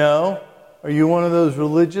me, "No. Are you one of those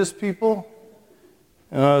religious people?"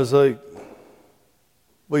 And I was like,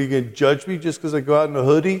 "Well, you going to judge me just because I go out in a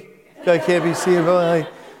hoodie? I can't be seen."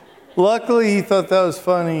 Luckily, he thought that was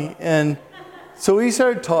funny. And so we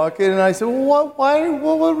started talking, and I said, "Well,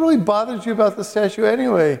 what really bothers you about the statue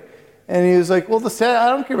anyway?" And he was like, "Well, I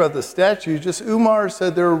don't care about the statue. Just Umar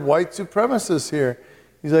said there were white supremacists here."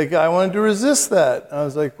 He's like, "I wanted to resist that." And I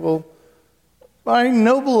was like, "Well, I ain't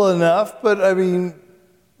noble enough, but I mean,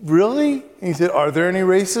 really?" And he said, "Are there any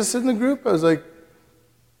racists in the group?" I was like,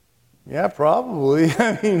 "Yeah, probably.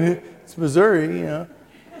 I mean, it's Missouri,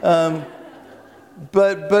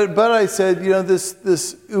 But I said,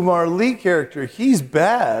 this Umar Lee character, he's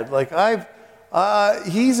bad. Like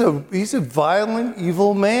he's a violent,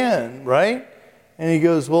 evil man, right?" And he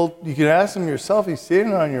goes, "Well, you can ask him yourself. He's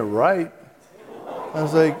standing on your right." I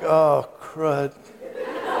was like, "Oh, crud."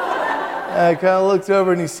 And I kind of looked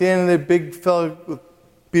over, and he's standing there, big fella with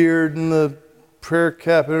beard and the prayer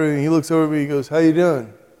cap and everything. He looks over at me, he goes, "How you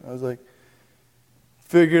doing?" I was like,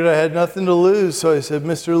 figured I had nothing to lose, so I said,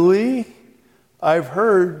 "Mr. Lee, I've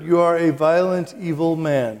heard you are a violent, evil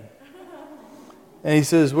man." And he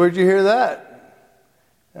says, "Where'd you hear that?"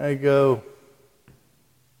 And I go,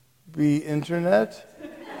 "The internet."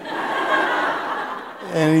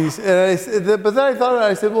 And I said, but then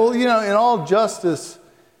I said, "Well, in all justice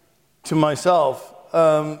to myself,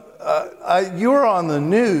 you were on the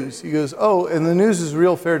news." He goes, "Oh, and the news is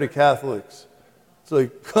real fair to Catholics." It's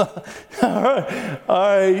like, all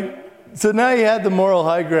right. So now you had the moral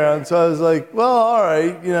high ground. So I was like, "Well, all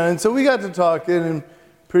right." And so we got to talking, and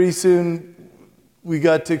pretty soon we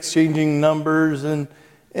got to exchanging numbers, and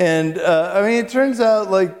I mean, it turns out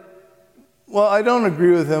well, I don't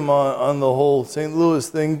agree with him on the whole St. Louis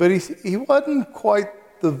thing, but he wasn't quite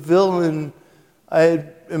the villain I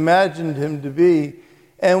had imagined him to be.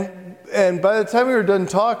 And by the time we were done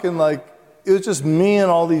talking, it was just me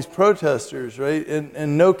and all these protesters, right?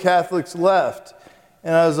 And no Catholics left.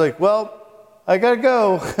 And I was like, well, I gotta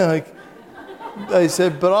go. I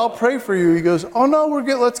said, but I'll pray for you. He goes, oh no, we're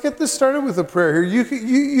good. Let's get this started with a prayer here.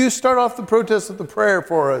 You start off the protest with a prayer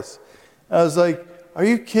for us. I was like, are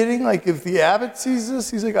you kidding? If the abbot sees this,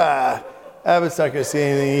 he's like, Abbott's not gonna see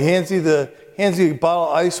anything. He hands you a bottle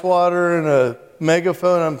of ice water and a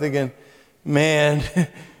megaphone. I'm thinking, man,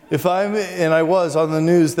 and I was on the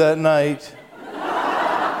news that night,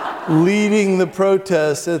 leading the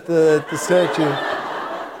protest at the statue.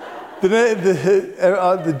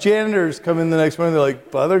 The janitors come in the next morning. They're like,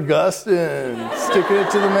 Father Augustine, sticking it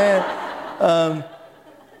to the man.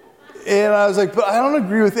 And I was like, but I don't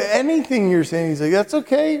agree with anything you're saying. He's like, that's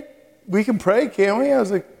okay. We can pray, can't we? I was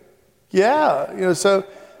like, yeah. So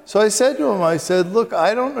I said to him, I said, look,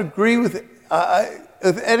 I don't agree with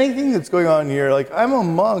anything that's going on here. I'm a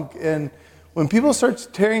monk, and when people start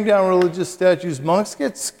tearing down religious statues, monks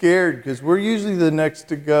get scared because we're usually the next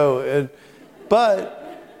to go.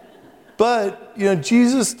 But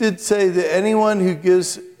Jesus did say that anyone who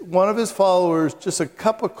gives one of his followers just a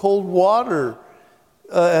cup of cold water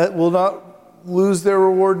will not lose their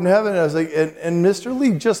reward in heaven. I was like, and Mr.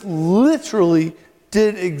 Lee just literally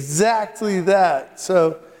did exactly that.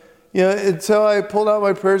 So, and so I pulled out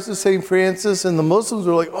my prayers to St. Francis, and the Muslims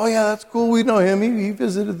were like, oh yeah, that's cool. We know him. He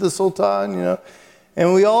visited the Sultan,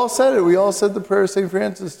 And we all said it. We all said the prayer of St.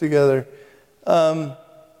 Francis together. In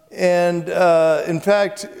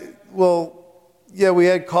fact, we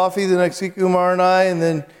had coffee the next week, Umar and I, and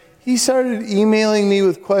then he started emailing me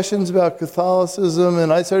with questions about Catholicism,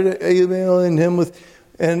 and I started emailing him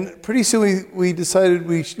and pretty soon we decided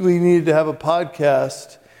we needed to have a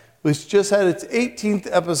podcast, which just had its 18th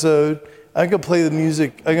episode. I'm going to play the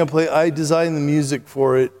music. I designed the music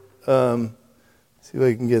for it. See if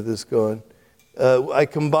I can get this going. I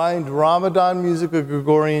combined Ramadan music with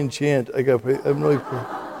Gregorian chant. I'm really cool.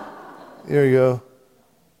 Here we go.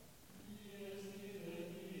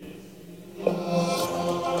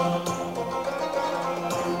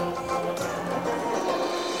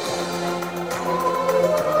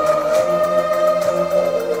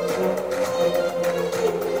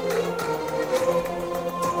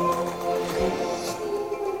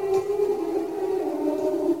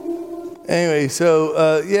 Anyway,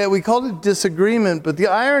 so we called it disagreement, but the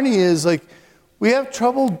irony is we have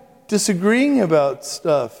trouble disagreeing about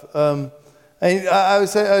stuff. I would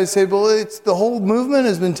say, well, it's the whole movement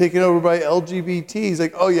has been taken over by LGBT. He's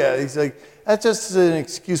like, oh yeah. He's like, that's just an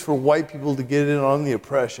excuse for white people to get in on the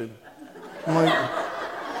oppression. I'm like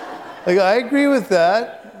I agree with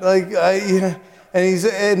that. And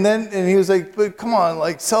he was like, but come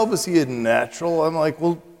on, celibacy isn't natural. I'm like,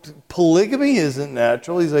 well, polygamy isn't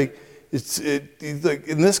natural. He's like, he's like,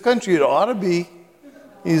 in this country it ought to be.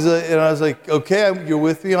 He's like, and I was like, okay, you're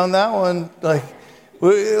with me on that one.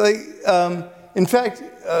 In fact,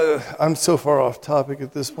 I'm so far off topic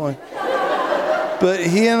at this point. But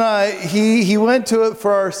he and I, he went to it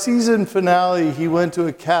for our season finale. He went to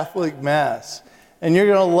a Catholic mass, and you're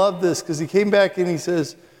gonna love this because he came back and he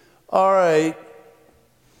says, "All right,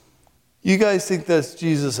 you guys think that's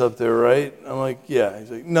Jesus up there, right?" I'm like, "Yeah."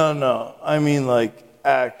 He's like, "No, I mean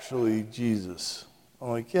actually Jesus." I'm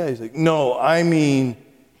like, "Yeah." He's like, "No, I mean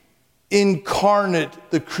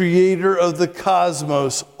incarnate, the creator of the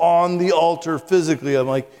cosmos on the altar physically." I'm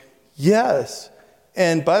like, "Yes."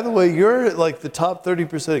 And by the way, you're the top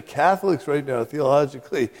 30% of Catholics right now,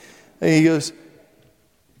 theologically. And he goes,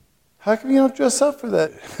 "How come you don't dress up for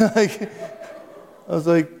that?" I was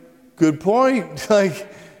like, "Good point." And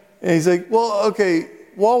he's like, "Well, okay,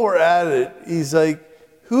 while we're at it," he's like,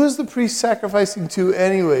 "Who is the priest sacrificing to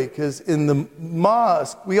anyway? Because in the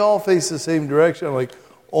mosque, we all face the same direction." I'm like,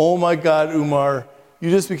 "Oh my God, Umar, you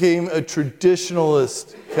just became a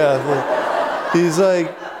traditionalist Catholic." He's like,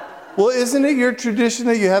 "Well, isn't it your tradition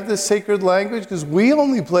that you have this sacred language? Because we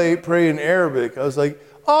only pray in Arabic." I was like,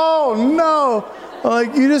 "Oh no!" I'm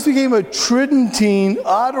like, "You just became a Tridentine,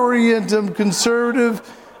 ad orientem, conservative."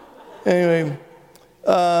 Anyway,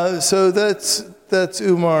 so that's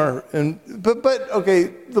Umar. But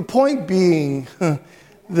okay, the point being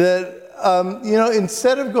that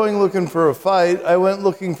instead of going looking for a fight, I went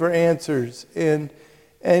looking for answers, and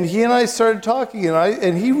he and I started talking,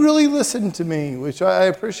 and he really listened to me, which I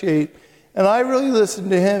appreciate, and I really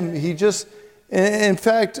listened to him. He just, in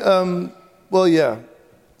fact,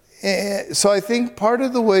 So I think part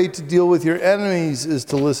of the way to deal with your enemies is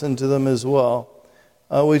to listen to them as well,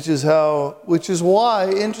 which is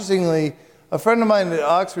why, interestingly, a friend of mine at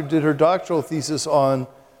Oxford did her doctoral thesis on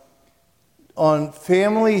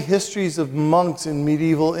family histories of monks in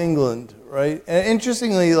medieval England, right? And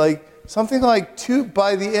interestingly,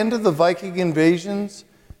 by the end of the Viking invasions,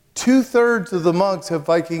 2/3 of the monks have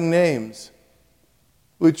Viking names,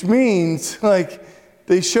 which means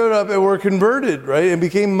they showed up and were converted, right, and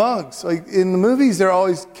became monks. Like in the movies, they're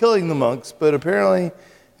always killing the monks, but apparently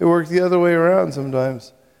it worked the other way around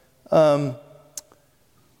sometimes.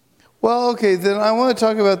 Okay, then I want to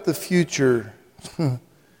talk about the future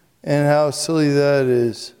and how silly that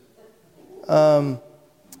is.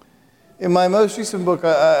 In my most recent book,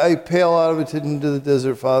 I pay a lot of attention to the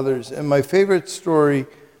Desert Fathers, and my favorite story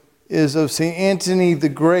is of St. Anthony the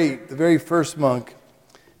Great, the very first monk.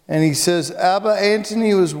 And he says, Abba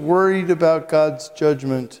Antony was worried about God's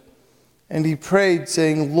judgment, and he prayed,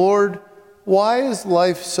 saying, Lord, why is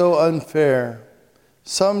life so unfair?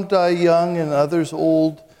 Some die young and others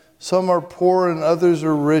old. Some are poor and others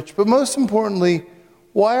are rich. But most importantly,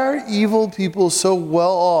 why are evil people so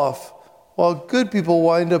well off, while good people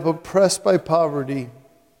wind up oppressed by poverty?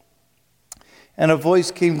 And a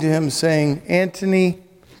voice came to him saying, Antony,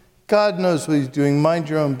 God knows what he's doing. Mind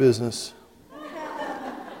your own business.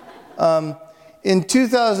 In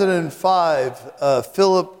 2005,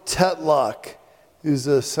 Philip Tetlock, who's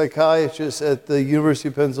a psychiatrist at the University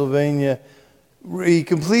of Pennsylvania, he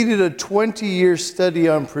completed a 20-year study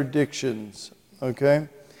on predictions, okay?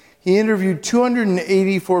 He interviewed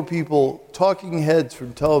 284 people, talking heads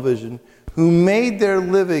from television, who made their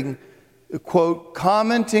living, quote,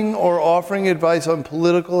 commenting or offering advice on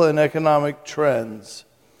political and economic trends.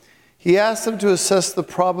 He asked them to assess the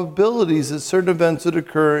probabilities that certain events would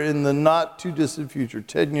occur in the not-too-distant future,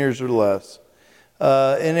 10 years or less,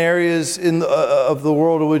 in areas of the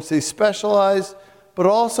world in which they specialized, but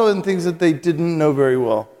also in things that they didn't know very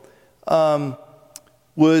well.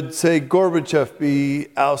 Would, say, Gorbachev be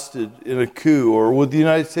ousted in a coup? Or would the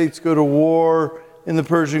United States go to war in the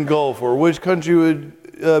Persian Gulf? Or which country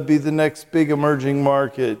would be the next big emerging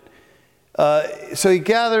market? So he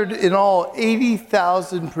gathered in all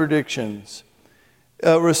 80,000 predictions.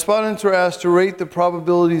 Respondents were asked to rate the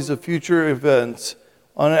probabilities of future events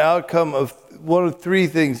on an outcome of one of three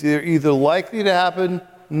things: either likely to happen,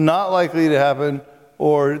 not likely to happen,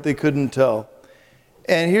 or they couldn't tell.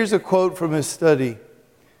 And here's a quote from his study.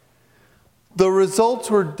 The results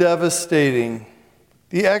were devastating.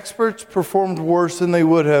 The experts performed worse than they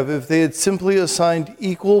would have if they had simply assigned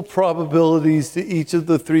equal probabilities to each of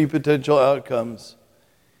the three potential outcomes.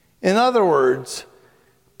 In other words,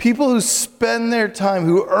 people who spend their time,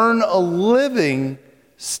 who earn a living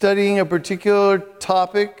studying a particular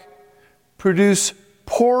topic, produce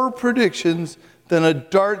poorer predictions than a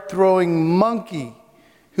dart-throwing monkey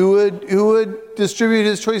who would distribute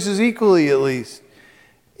his choices equally, at least.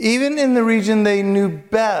 Even in the region they knew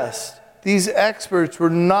best, these experts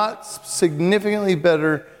were not significantly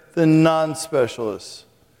better than non-specialists.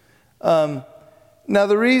 Now,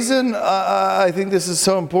 the reason I think this is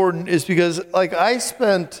so important is because, I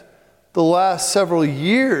spent the last several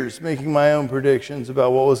years making my own predictions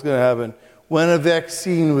about what was going to happen, when a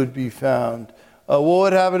vaccine would be found, what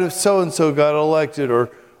would happen if so-and-so got elected, or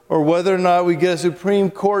whether or not we get a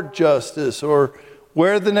Supreme Court justice, or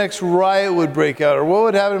where the next riot would break out, or what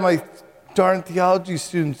would happen if my darn theology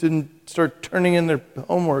students didn't start turning in their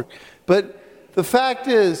homework. But the fact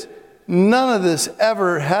is, none of this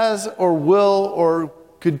ever has or will or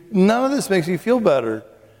could, none of this makes me feel better.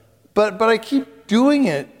 But I keep doing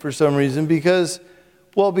it for some reason because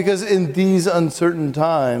in these uncertain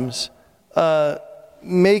times,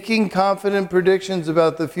 making confident predictions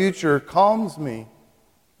about the future calms me,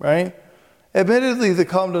 right? Admittedly, the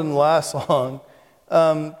calm doesn't last long,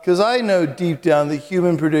 because I know deep down that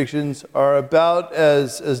human predictions are about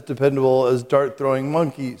as dependable as dart-throwing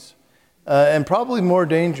monkeys, and probably more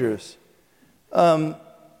dangerous.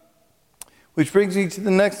 Which brings me to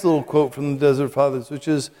the next little quote from the Desert Fathers, which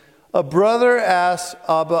is, a brother asked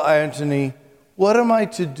Abba Antony, what am I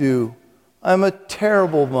to do? I'm a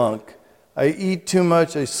terrible monk. I eat too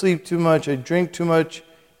much, I sleep too much, I drink too much.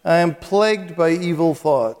 I am plagued by evil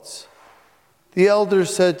thoughts. The elder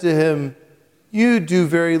said to him, you do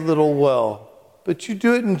very little well, but you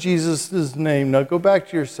do it in Jesus' name. Now go back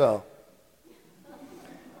to your cell.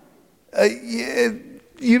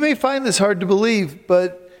 You may find this hard to believe,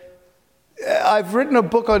 but I've written a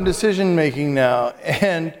book on decision making now,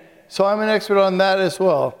 and so I'm an expert on that as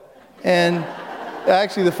well. And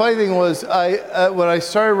actually, the funny thing was, when I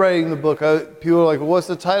started writing the book, people were like, well, what's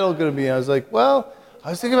the title going to be? And I was like, well, I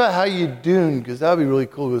was thinking about how you dune, because that would be really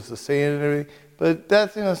cool with the sand and everything. But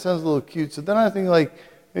that thing sounds a little cute. So then I think like,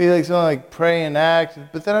 maybe like something like pray and act.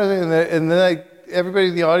 But then I was thinking, and then like everybody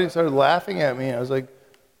in the audience started laughing at me. And I was like,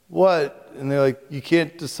 what? And they're like, you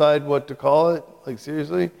can't decide what to call it? Like,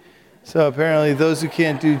 seriously? So apparently those who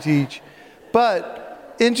can't do teach.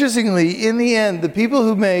 But interestingly, in the end, the people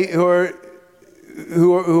who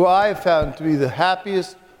I have found to be the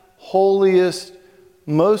happiest, holiest,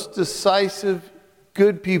 most decisive,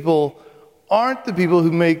 good people aren't the people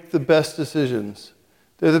who make the best decisions.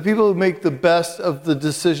 They're the people who make the best of the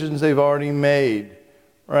decisions they've already made,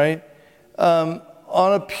 right?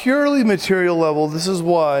 On a purely material level, this is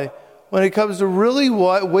why when it comes to really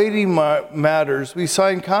weighty matters, we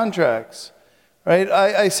sign contracts, right?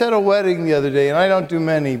 I said a wedding the other day, and I don't do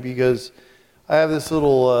many because I have this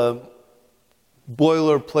little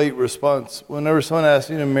boilerplate response. Whenever someone asks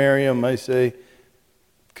me to marry them, I say,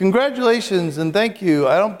 congratulations and thank you.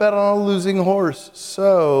 I don't bet on a losing horse.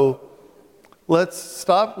 So let's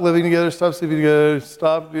stop living together, stop sleeping together,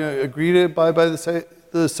 stop, agree to abide by the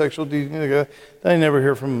sexual deed. Then I never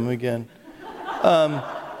hear from them again.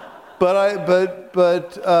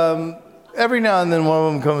 But every now and then one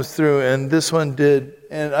of them comes through, and this one did.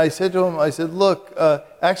 And I said to him, I said, look,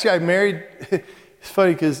 actually I married, it's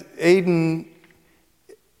funny because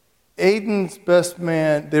Aiden's best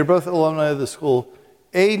man, they're both alumni of the school.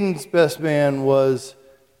 Aiden's best man was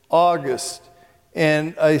August.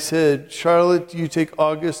 And I said, Charlotte, do you take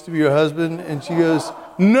August to be your husband? And she goes,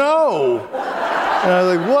 no. And I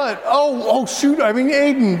was like, what? Oh, shoot, I mean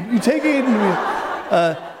Aiden. You take Aiden to me.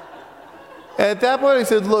 At that point, I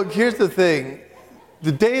said, look, here's the thing.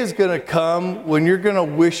 The day is going to come when you're going to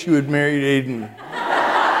wish you had married Aiden.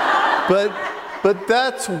 But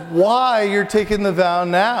that's why you're taking the vow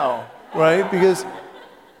now, right?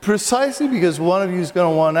 Precisely because one of you is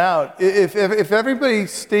going to want out. If everybody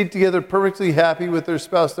stayed together perfectly happy with their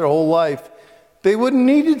spouse their whole life, they wouldn't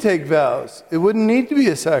need to take vows. It wouldn't need to be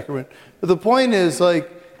a sacrament. But the point is, like,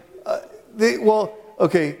 I'm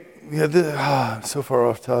so far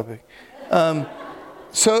off topic.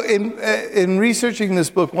 So in researching this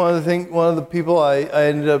book, one of the people I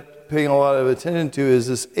ended up paying a lot of attention to is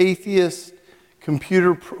this atheist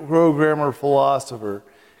computer programmer philosopher.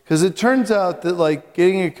 Because it turns out that like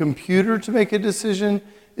getting a computer to make a decision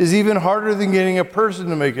is even harder than getting a person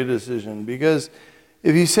to make a decision. Because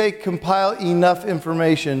if you say compile enough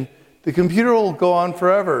information, the computer will go on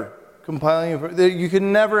forever compiling. You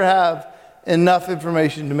can never have enough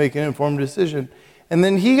information to make an informed decision. And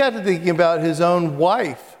then he got to thinking about his own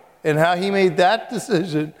wife and how he made that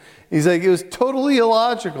decision. He's like, it was totally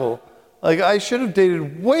illogical. Like, I should have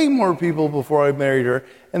dated way more people before I married her.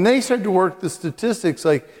 And then he started to work the statistics,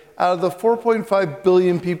 like, out of the 4.5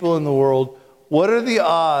 billion people in the world, what are the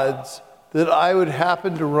odds that I would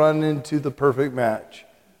happen to run into the perfect match?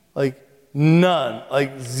 Like, none.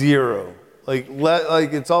 Like, zero. Like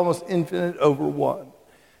it's almost infinite over one.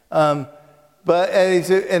 And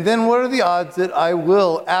then what are the odds that I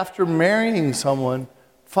will, after marrying someone,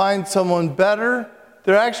 find someone better?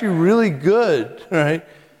 They're actually really good, right?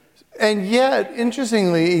 And yet,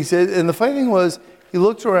 interestingly, he said, and the funny thing was, he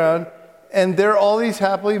looked around, and there are all these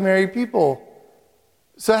happily married people.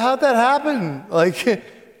 So how'd that happen? Like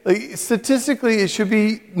statistically, it should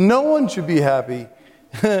be, no one should be happy.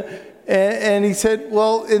 and he said,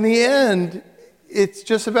 well, in the end, it's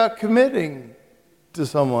just about committing to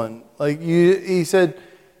someone. He said,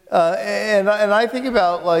 and I think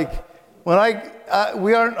about like when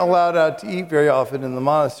we aren't allowed out to eat very often in the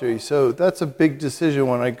monastery, so that's a big decision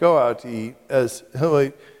when I go out to eat.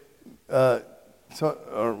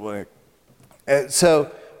 So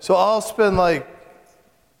I'll spend like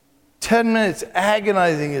 10 minutes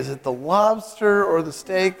agonizing: is it the lobster or the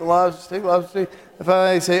steak? The lobster, steak. If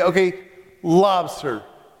I say, okay, lobster,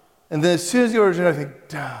 and then as soon as you order, I think,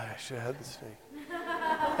 I should have had the steak.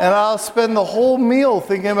 And I'll spend the whole meal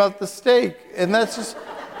thinking about the steak. And that's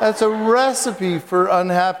a recipe for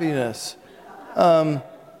unhappiness. So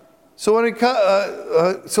when it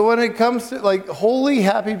comes to like wholly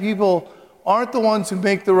happy people aren't the ones who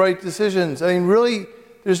make the right decisions. I mean, really,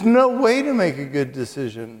 there's no way to make a good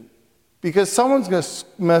decision because someone's going to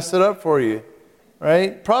mess it up for you,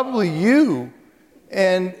 right? Probably you.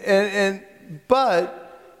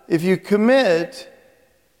 But if you commit,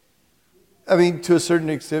 I mean, to a certain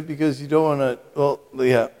extent, because you don't want to,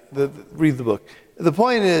 read the book. The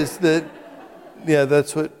point is that,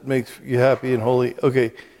 that's what makes you happy and holy.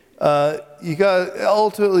 Okay.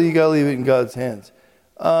 Ultimately, you got to leave it in God's hands.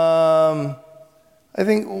 I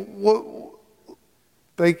think,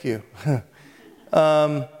 thank you.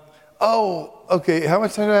 Okay. How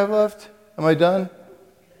much time do I have left? Am I done?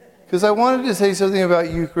 because I wanted to say something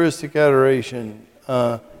about Eucharistic adoration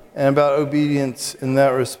and about obedience in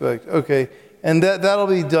that respect. Okay, and that'll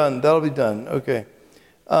be done. That'll be done. Okay.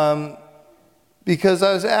 Because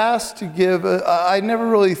I was asked to give, I never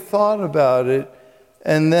really thought about it,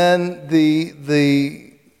 and then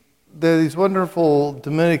there are these wonderful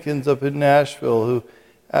Dominicans up in Nashville who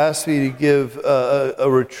asked me to give a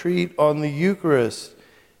retreat on the Eucharist,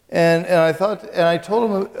 and I thought, and I told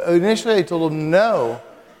them initially, I told them no,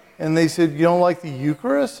 and they said, "You don't like the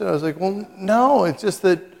Eucharist?" And I was like, "Well, no, it's just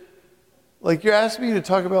that, like, you're asking me to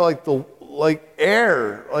talk about like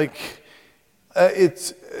air, like."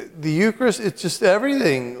 It's the Eucharist. It's just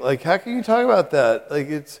everything. Like, how can you talk about that? Like,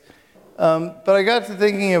 it's. But I got to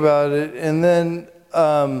thinking about it, and then,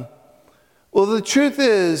 well, the truth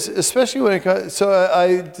is, especially when it comes. So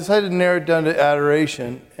I decided to narrow it down to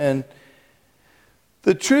adoration, and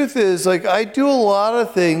the truth is, like, I do a lot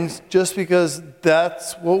of things just because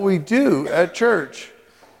that's what we do at church,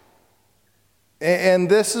 and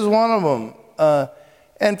this is one of them.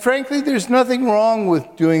 And frankly, there's nothing wrong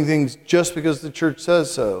with doing things just because the church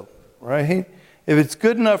says so, right? If it's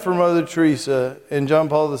good enough for Mother Teresa and John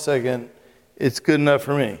Paul II, it's good enough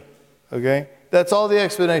for me, okay? That's all the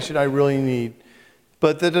explanation I really need.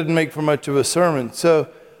 But that doesn't make for much of a sermon. So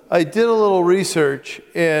I did a little research,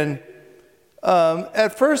 and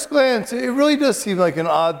at first glance, it really does seem like an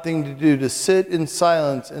odd thing to do, to sit in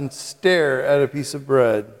silence and stare at a piece of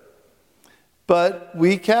bread. But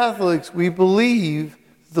we Catholics, we believe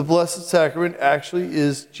the Blessed Sacrament actually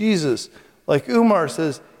is Jesus. Like Umar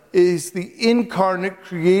says, is the incarnate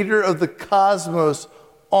creator of the cosmos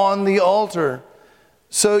on the altar.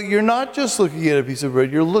 So you're not just looking at a piece of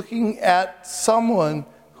bread, you're looking at someone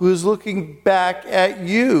who is looking back at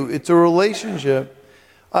you. It's a relationship.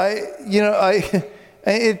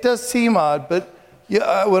 It does seem odd, but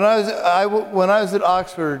when I was at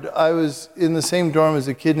Oxford, I was in the same dorm as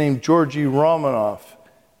a kid named Georgy Romanoff.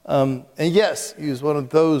 And yes, he was one of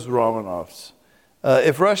those Romanovs.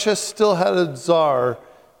 If Russia still had a czar,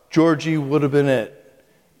 Georgy would have been it.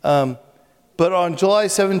 But on July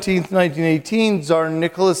 17th, 1918, Tsar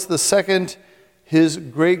Nicholas II, his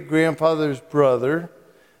great-grandfather's brother,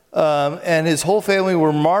 and his whole family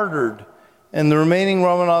were martyred, and the remaining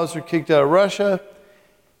Romanovs were kicked out of Russia.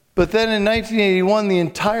 But then in 1981, the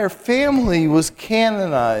entire family was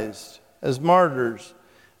canonized as martyrs,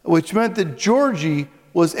 which meant that Georgy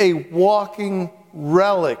was a walking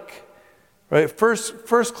relic, right?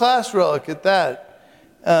 First class relic at that.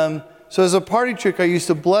 So as a party trick, I used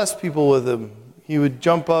to bless people with him. He would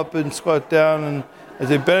jump up and squat down, and I'd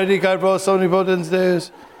say, "Benedicat vos omnipotens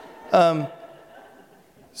Deus."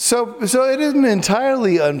 So it isn't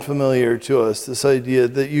entirely unfamiliar to us, this idea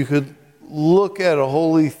that you could look at a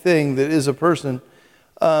holy thing that is a person.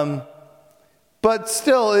 But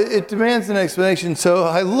still, it demands an explanation. So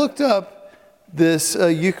I looked up this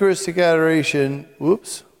Eucharistic adoration.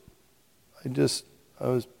 Whoops. I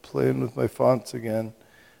was playing with my fonts again.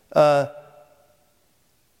 So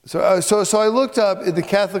I looked up in the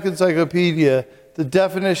Catholic Encyclopedia the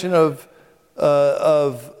definition of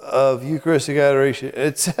Eucharistic adoration.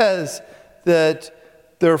 It says that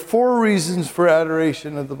there are 4 reasons for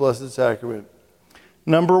adoration of the Blessed Sacrament.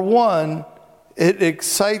 Number 1, it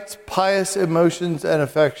excites pious emotions and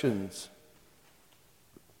affections.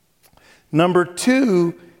 Number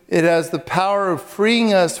 2, it has the power of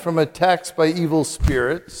freeing us from attacks by evil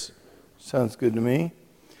spirits. Sounds good to me.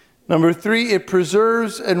 Number 3, it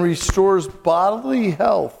preserves and restores bodily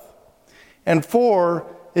health. And 4,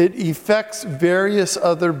 it effects various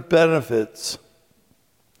other benefits,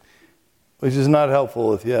 which is not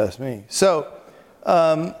helpful if you ask me. So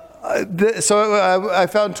I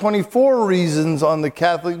found 24 reasons on the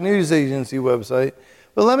Catholic News Agency website.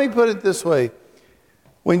 But let me put it this way.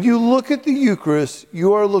 When you look at the Eucharist,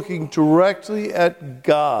 you are looking directly at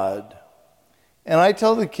God. And I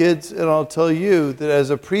tell the kids, and I'll tell you, that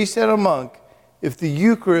as a priest and a monk, if the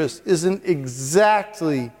Eucharist isn't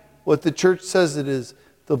exactly what the church says it is,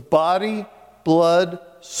 the body, blood,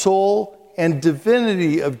 soul, and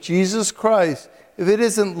divinity of Jesus Christ, if it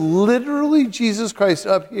isn't literally Jesus Christ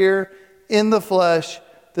up here in the flesh,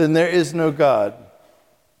 then there is no God.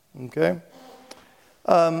 Okay?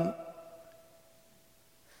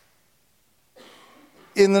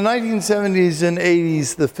 In the 1970s and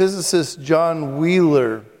 80s, the physicist John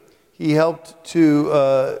Wheeler, he helped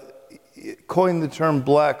to coin the term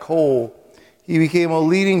black hole. He became a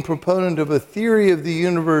leading proponent of a theory of the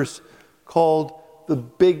universe called the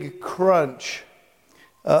Big Crunch.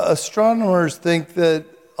 Astronomers think that,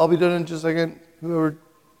 I'll be done in just a second,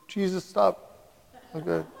 Jesus, stop.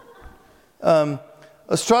 Okay.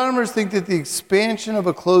 Astronomers think that the expansion of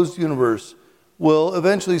a closed universe will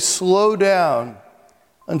eventually slow down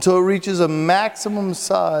until it reaches a maximum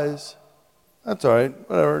size. That's all right,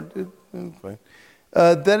 whatever. It's fine.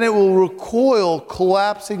 Then it will recoil,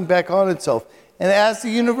 collapsing back on itself. And as the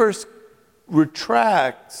universe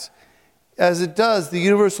retracts, as it does, the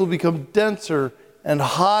universe will become denser and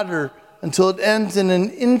hotter until it ends in an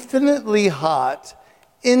infinitely hot,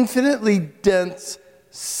 infinitely dense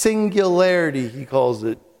singularity, he calls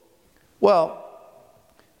it. Well,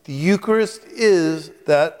 the Eucharist is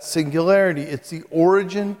that singularity. It's the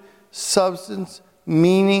origin, substance,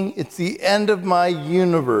 meaning. It's the end of my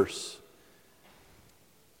universe.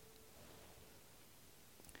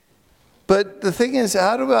 But the thing is,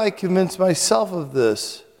 how do I convince myself of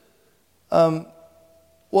this?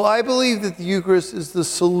 Well, I believe that the Eucharist is the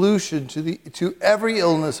solution to every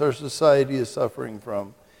illness our society is suffering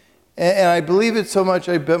from. And I believe it so much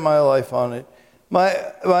I bet my life on it.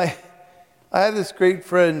 I have this great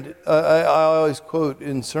friend I always quote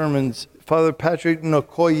in sermons, Father Patrick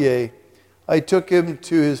Nkoye. I took him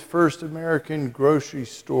to his first American grocery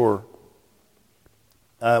store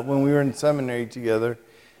when we were in seminary together.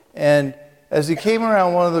 And as he came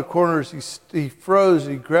around one of the corners, he froze,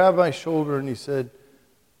 he grabbed my shoulder and he said,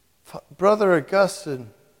 Brother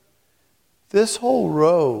Augustine, this whole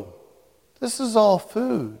row, this is all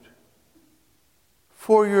food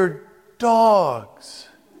for your dogs.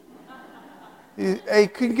 He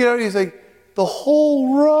couldn't get out. He's like, the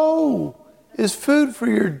whole row is food for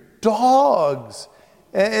your dogs.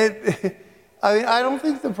 And I don't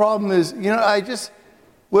think the problem is,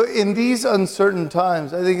 well, in these uncertain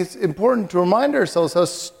times, I think it's important to remind ourselves how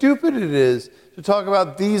stupid it is to talk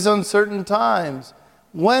about these uncertain times.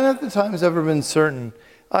 When have the times ever been certain?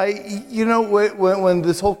 When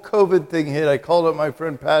this whole COVID thing hit, I called up my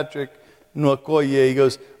friend Patrick Nkoye. He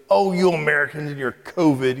goes, oh, you Americans and your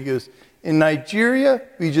COVID. He goes, in Nigeria,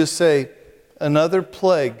 we just say, another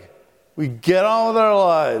plague. We get on with our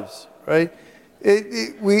lives, right?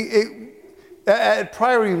 At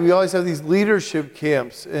Priory, we always have these leadership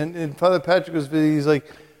camps. And Father Patrick was visiting. He's like,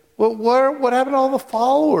 well, what happened to all the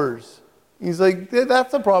followers? He's like,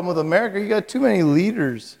 that's the problem with America. You got too many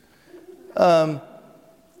leaders. I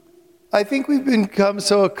think we've become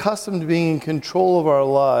so accustomed to being in control of our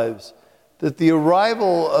lives that the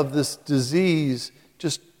arrival of this disease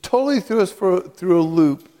just totally threw us through a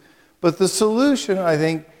loop. But the solution, I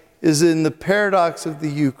think, is in the paradox of the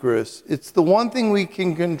Eucharist. It's the one thing we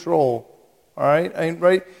can control. All right?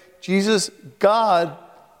 Right? Jesus, God,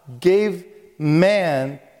 gave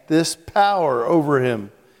man this power over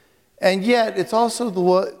him. And yet, it's also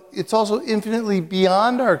infinitely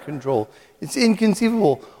beyond our control. It's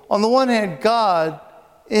inconceivable. On the one hand, God,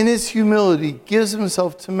 in his humility, gives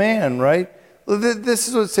himself to man, right? This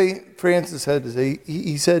is what St. Francis had to say.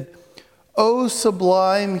 He said, O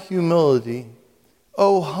sublime humility,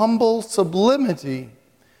 O humble sublimity,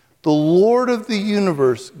 the Lord of the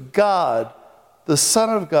universe, God, the Son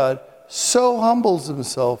of God, so humbles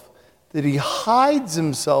himself that he hides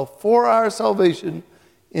himself for our salvation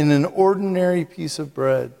in an ordinary piece of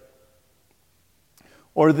bread.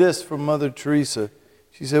 Or this from Mother Teresa.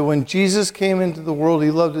 She said, when Jesus came into the world,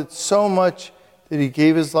 he loved it so much that he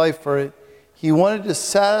gave his life for it. He wanted to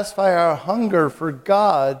satisfy our hunger for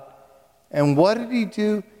God. And what did he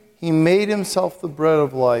do? He made himself the bread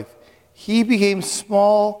of life. He became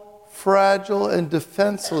small, fragile, and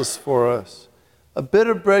defenseless for us. A bit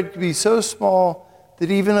of bread could be so small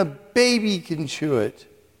that even a baby can chew it.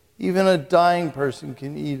 Even a dying person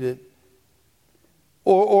can eat it.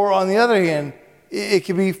 Or on the other hand, it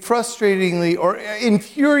can be frustratingly or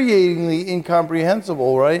infuriatingly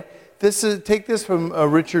incomprehensible, right? Take this from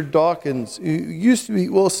Richard Dawkins, who used to be,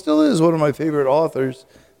 well, still is one of my favorite authors,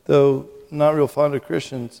 though not real fond of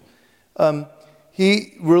Christians.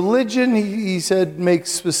 Religion, he said,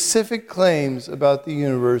 makes specific claims about the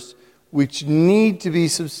universe which need to be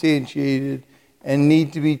substantiated and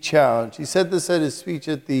need to be challenged. He said this at his speech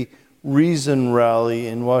at the Reason Rally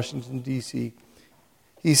in Washington, D.C.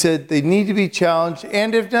 He said they need to be challenged,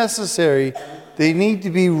 and if necessary, they need to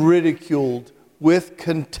be ridiculed with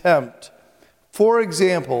contempt. For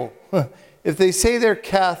example, if they say they're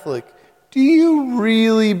Catholic, do you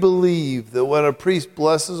really believe that when a priest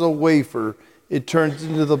blesses a wafer, it turns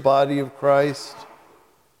into the body of Christ?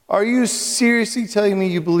 Are you seriously telling me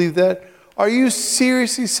you believe that? Are you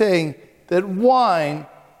seriously saying that wine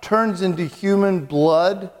turns into human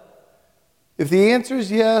blood? If the answer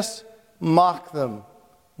is yes, mock them.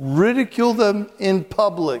 Ridicule them in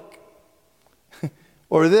public.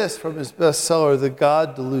 Or this from his bestseller, The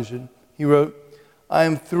God Delusion. He wrote, I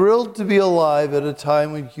am thrilled to be alive at a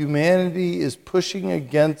time when humanity is pushing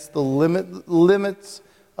against the limits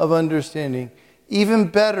of understanding. Even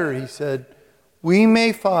better, he said, we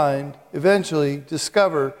may eventually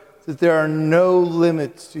discover that there are no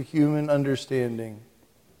limits to human understanding.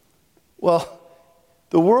 Well,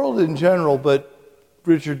 the world in general, but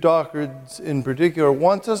Richard Dawkins in particular,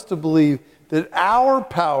 wants us to believe that our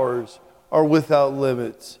powers are without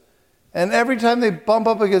limits. And every time they bump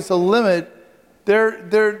up against a limit,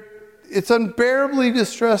 it's unbearably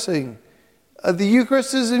distressing. The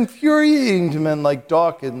Eucharist is infuriating to men like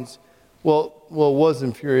Dawkins. Well, it was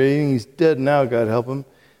infuriating. He's dead now, God help him.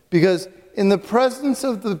 Because in the presence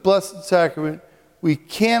of the Blessed Sacrament, we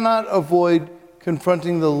cannot avoid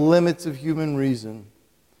confronting the limits of human reason.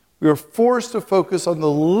 We are forced to focus on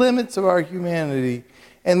the limits of our humanity.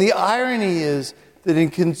 And the irony is that in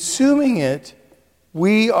consuming it,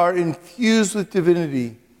 we are infused with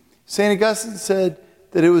divinity. St. Augustine said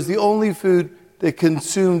that it was the only food that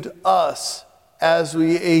consumed us as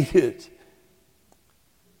we ate it.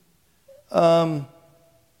 How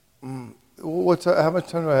much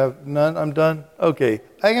time do I have? None? I'm done? Okay. I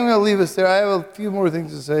think I'm going to leave us there. I have a few more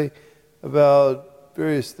things to say about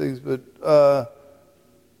various things, but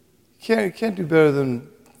can't do better than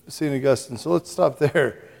St. Augustine, so let's stop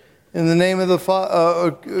there. In the name of the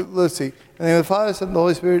Father, let's see. In the name of the Father, Son, and the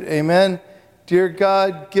Holy Spirit, amen. Dear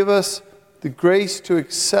God, give us the grace to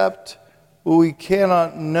accept what we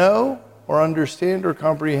cannot know or understand or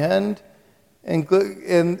comprehend, and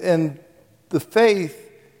the faith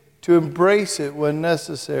to embrace it when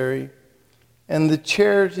necessary, and the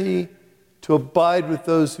charity to abide with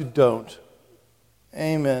those who don't.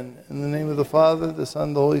 Amen. In the name of the Father, the Son,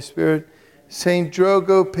 and the Holy Spirit. Saint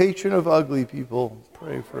Drogo, patron of ugly people,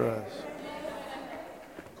 pray for us.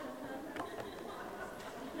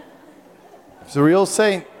 He's a real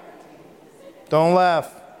saint. Don't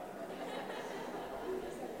laugh.